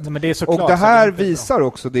överlägset. Nej, men det är så och klart, det här visar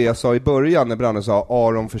också det jag sa i början när Branne sa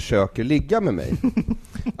Aron försöker ligga med mig.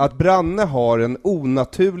 Att Branne har en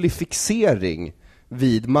onaturlig fixering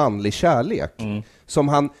vid manlig kärlek.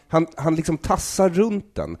 Som han liksom tassar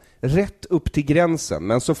runt den. Rätt upp till gränsen.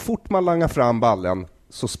 Men så fort man langar fram ballen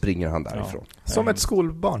så springer han därifrån. Som ett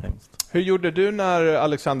skolbarn. Hur gjorde du när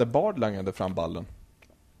Alexander Bard langade fram ballen?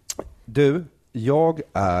 Du, jag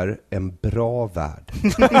är en bra värd.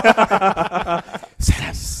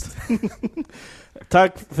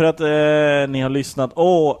 Tack för att ni har lyssnat.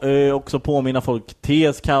 Och också påminna folk,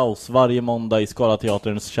 TS Kaos varje måndag i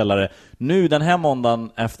Skalateaterns källare. Nu den här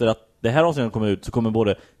måndagen, efter att det här avsnittet kommer ut, så kommer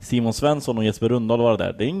både Simon Svensson och Jesper Rundahl vara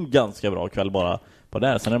där. Det är en ganska bra kväll bara på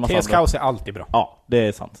där. Sen är det TS Kaos är alltid bra. Ja, det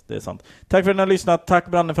är sant. Tack för att ni har lyssnat. Tack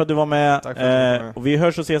Branne för att du var med. Tack för att du var med. Och vi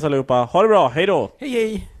hörs och ses allihopa. Ha det bra, hej då!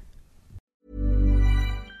 Hej!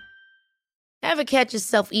 Ever catch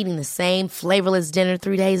yourself eating the same flavorless dinner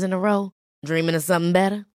 3 days in a row? Dreaming of something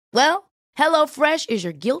better? Well, HelloFresh is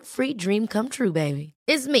your guilt-free dream come true, baby.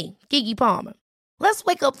 It's me, Keke Palmer. Let's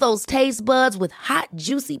wake up those taste buds with hot,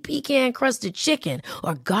 juicy pecan-crusted chicken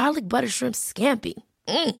or garlic butter shrimp scampi.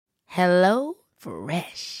 Hello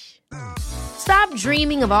Fresh. Stop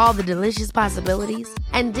dreaming of all the delicious possibilities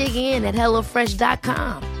and dig in at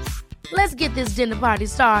HelloFresh.com. Let's get this dinner party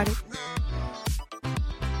started.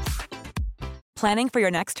 Planning for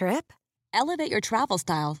your next trip? Elevate your travel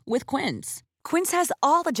style with Quince. Quince has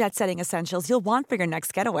all the jet-setting essentials you'll want for your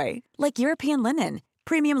next getaway, like European linen,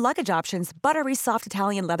 premium luggage options, buttery soft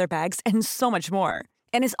Italian leather bags, and so much more.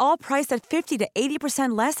 And is all priced at 50 to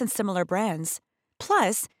 80% less than similar brands.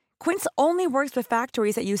 Plus, Quince only works with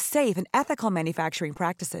factories that use safe and ethical manufacturing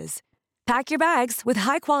practices. Pack your bags with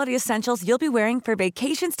high-quality essentials you'll be wearing for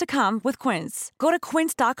vacations to come with Quince. Go to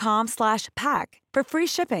quince.com/pack for free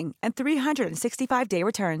shipping and 365-day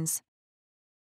returns.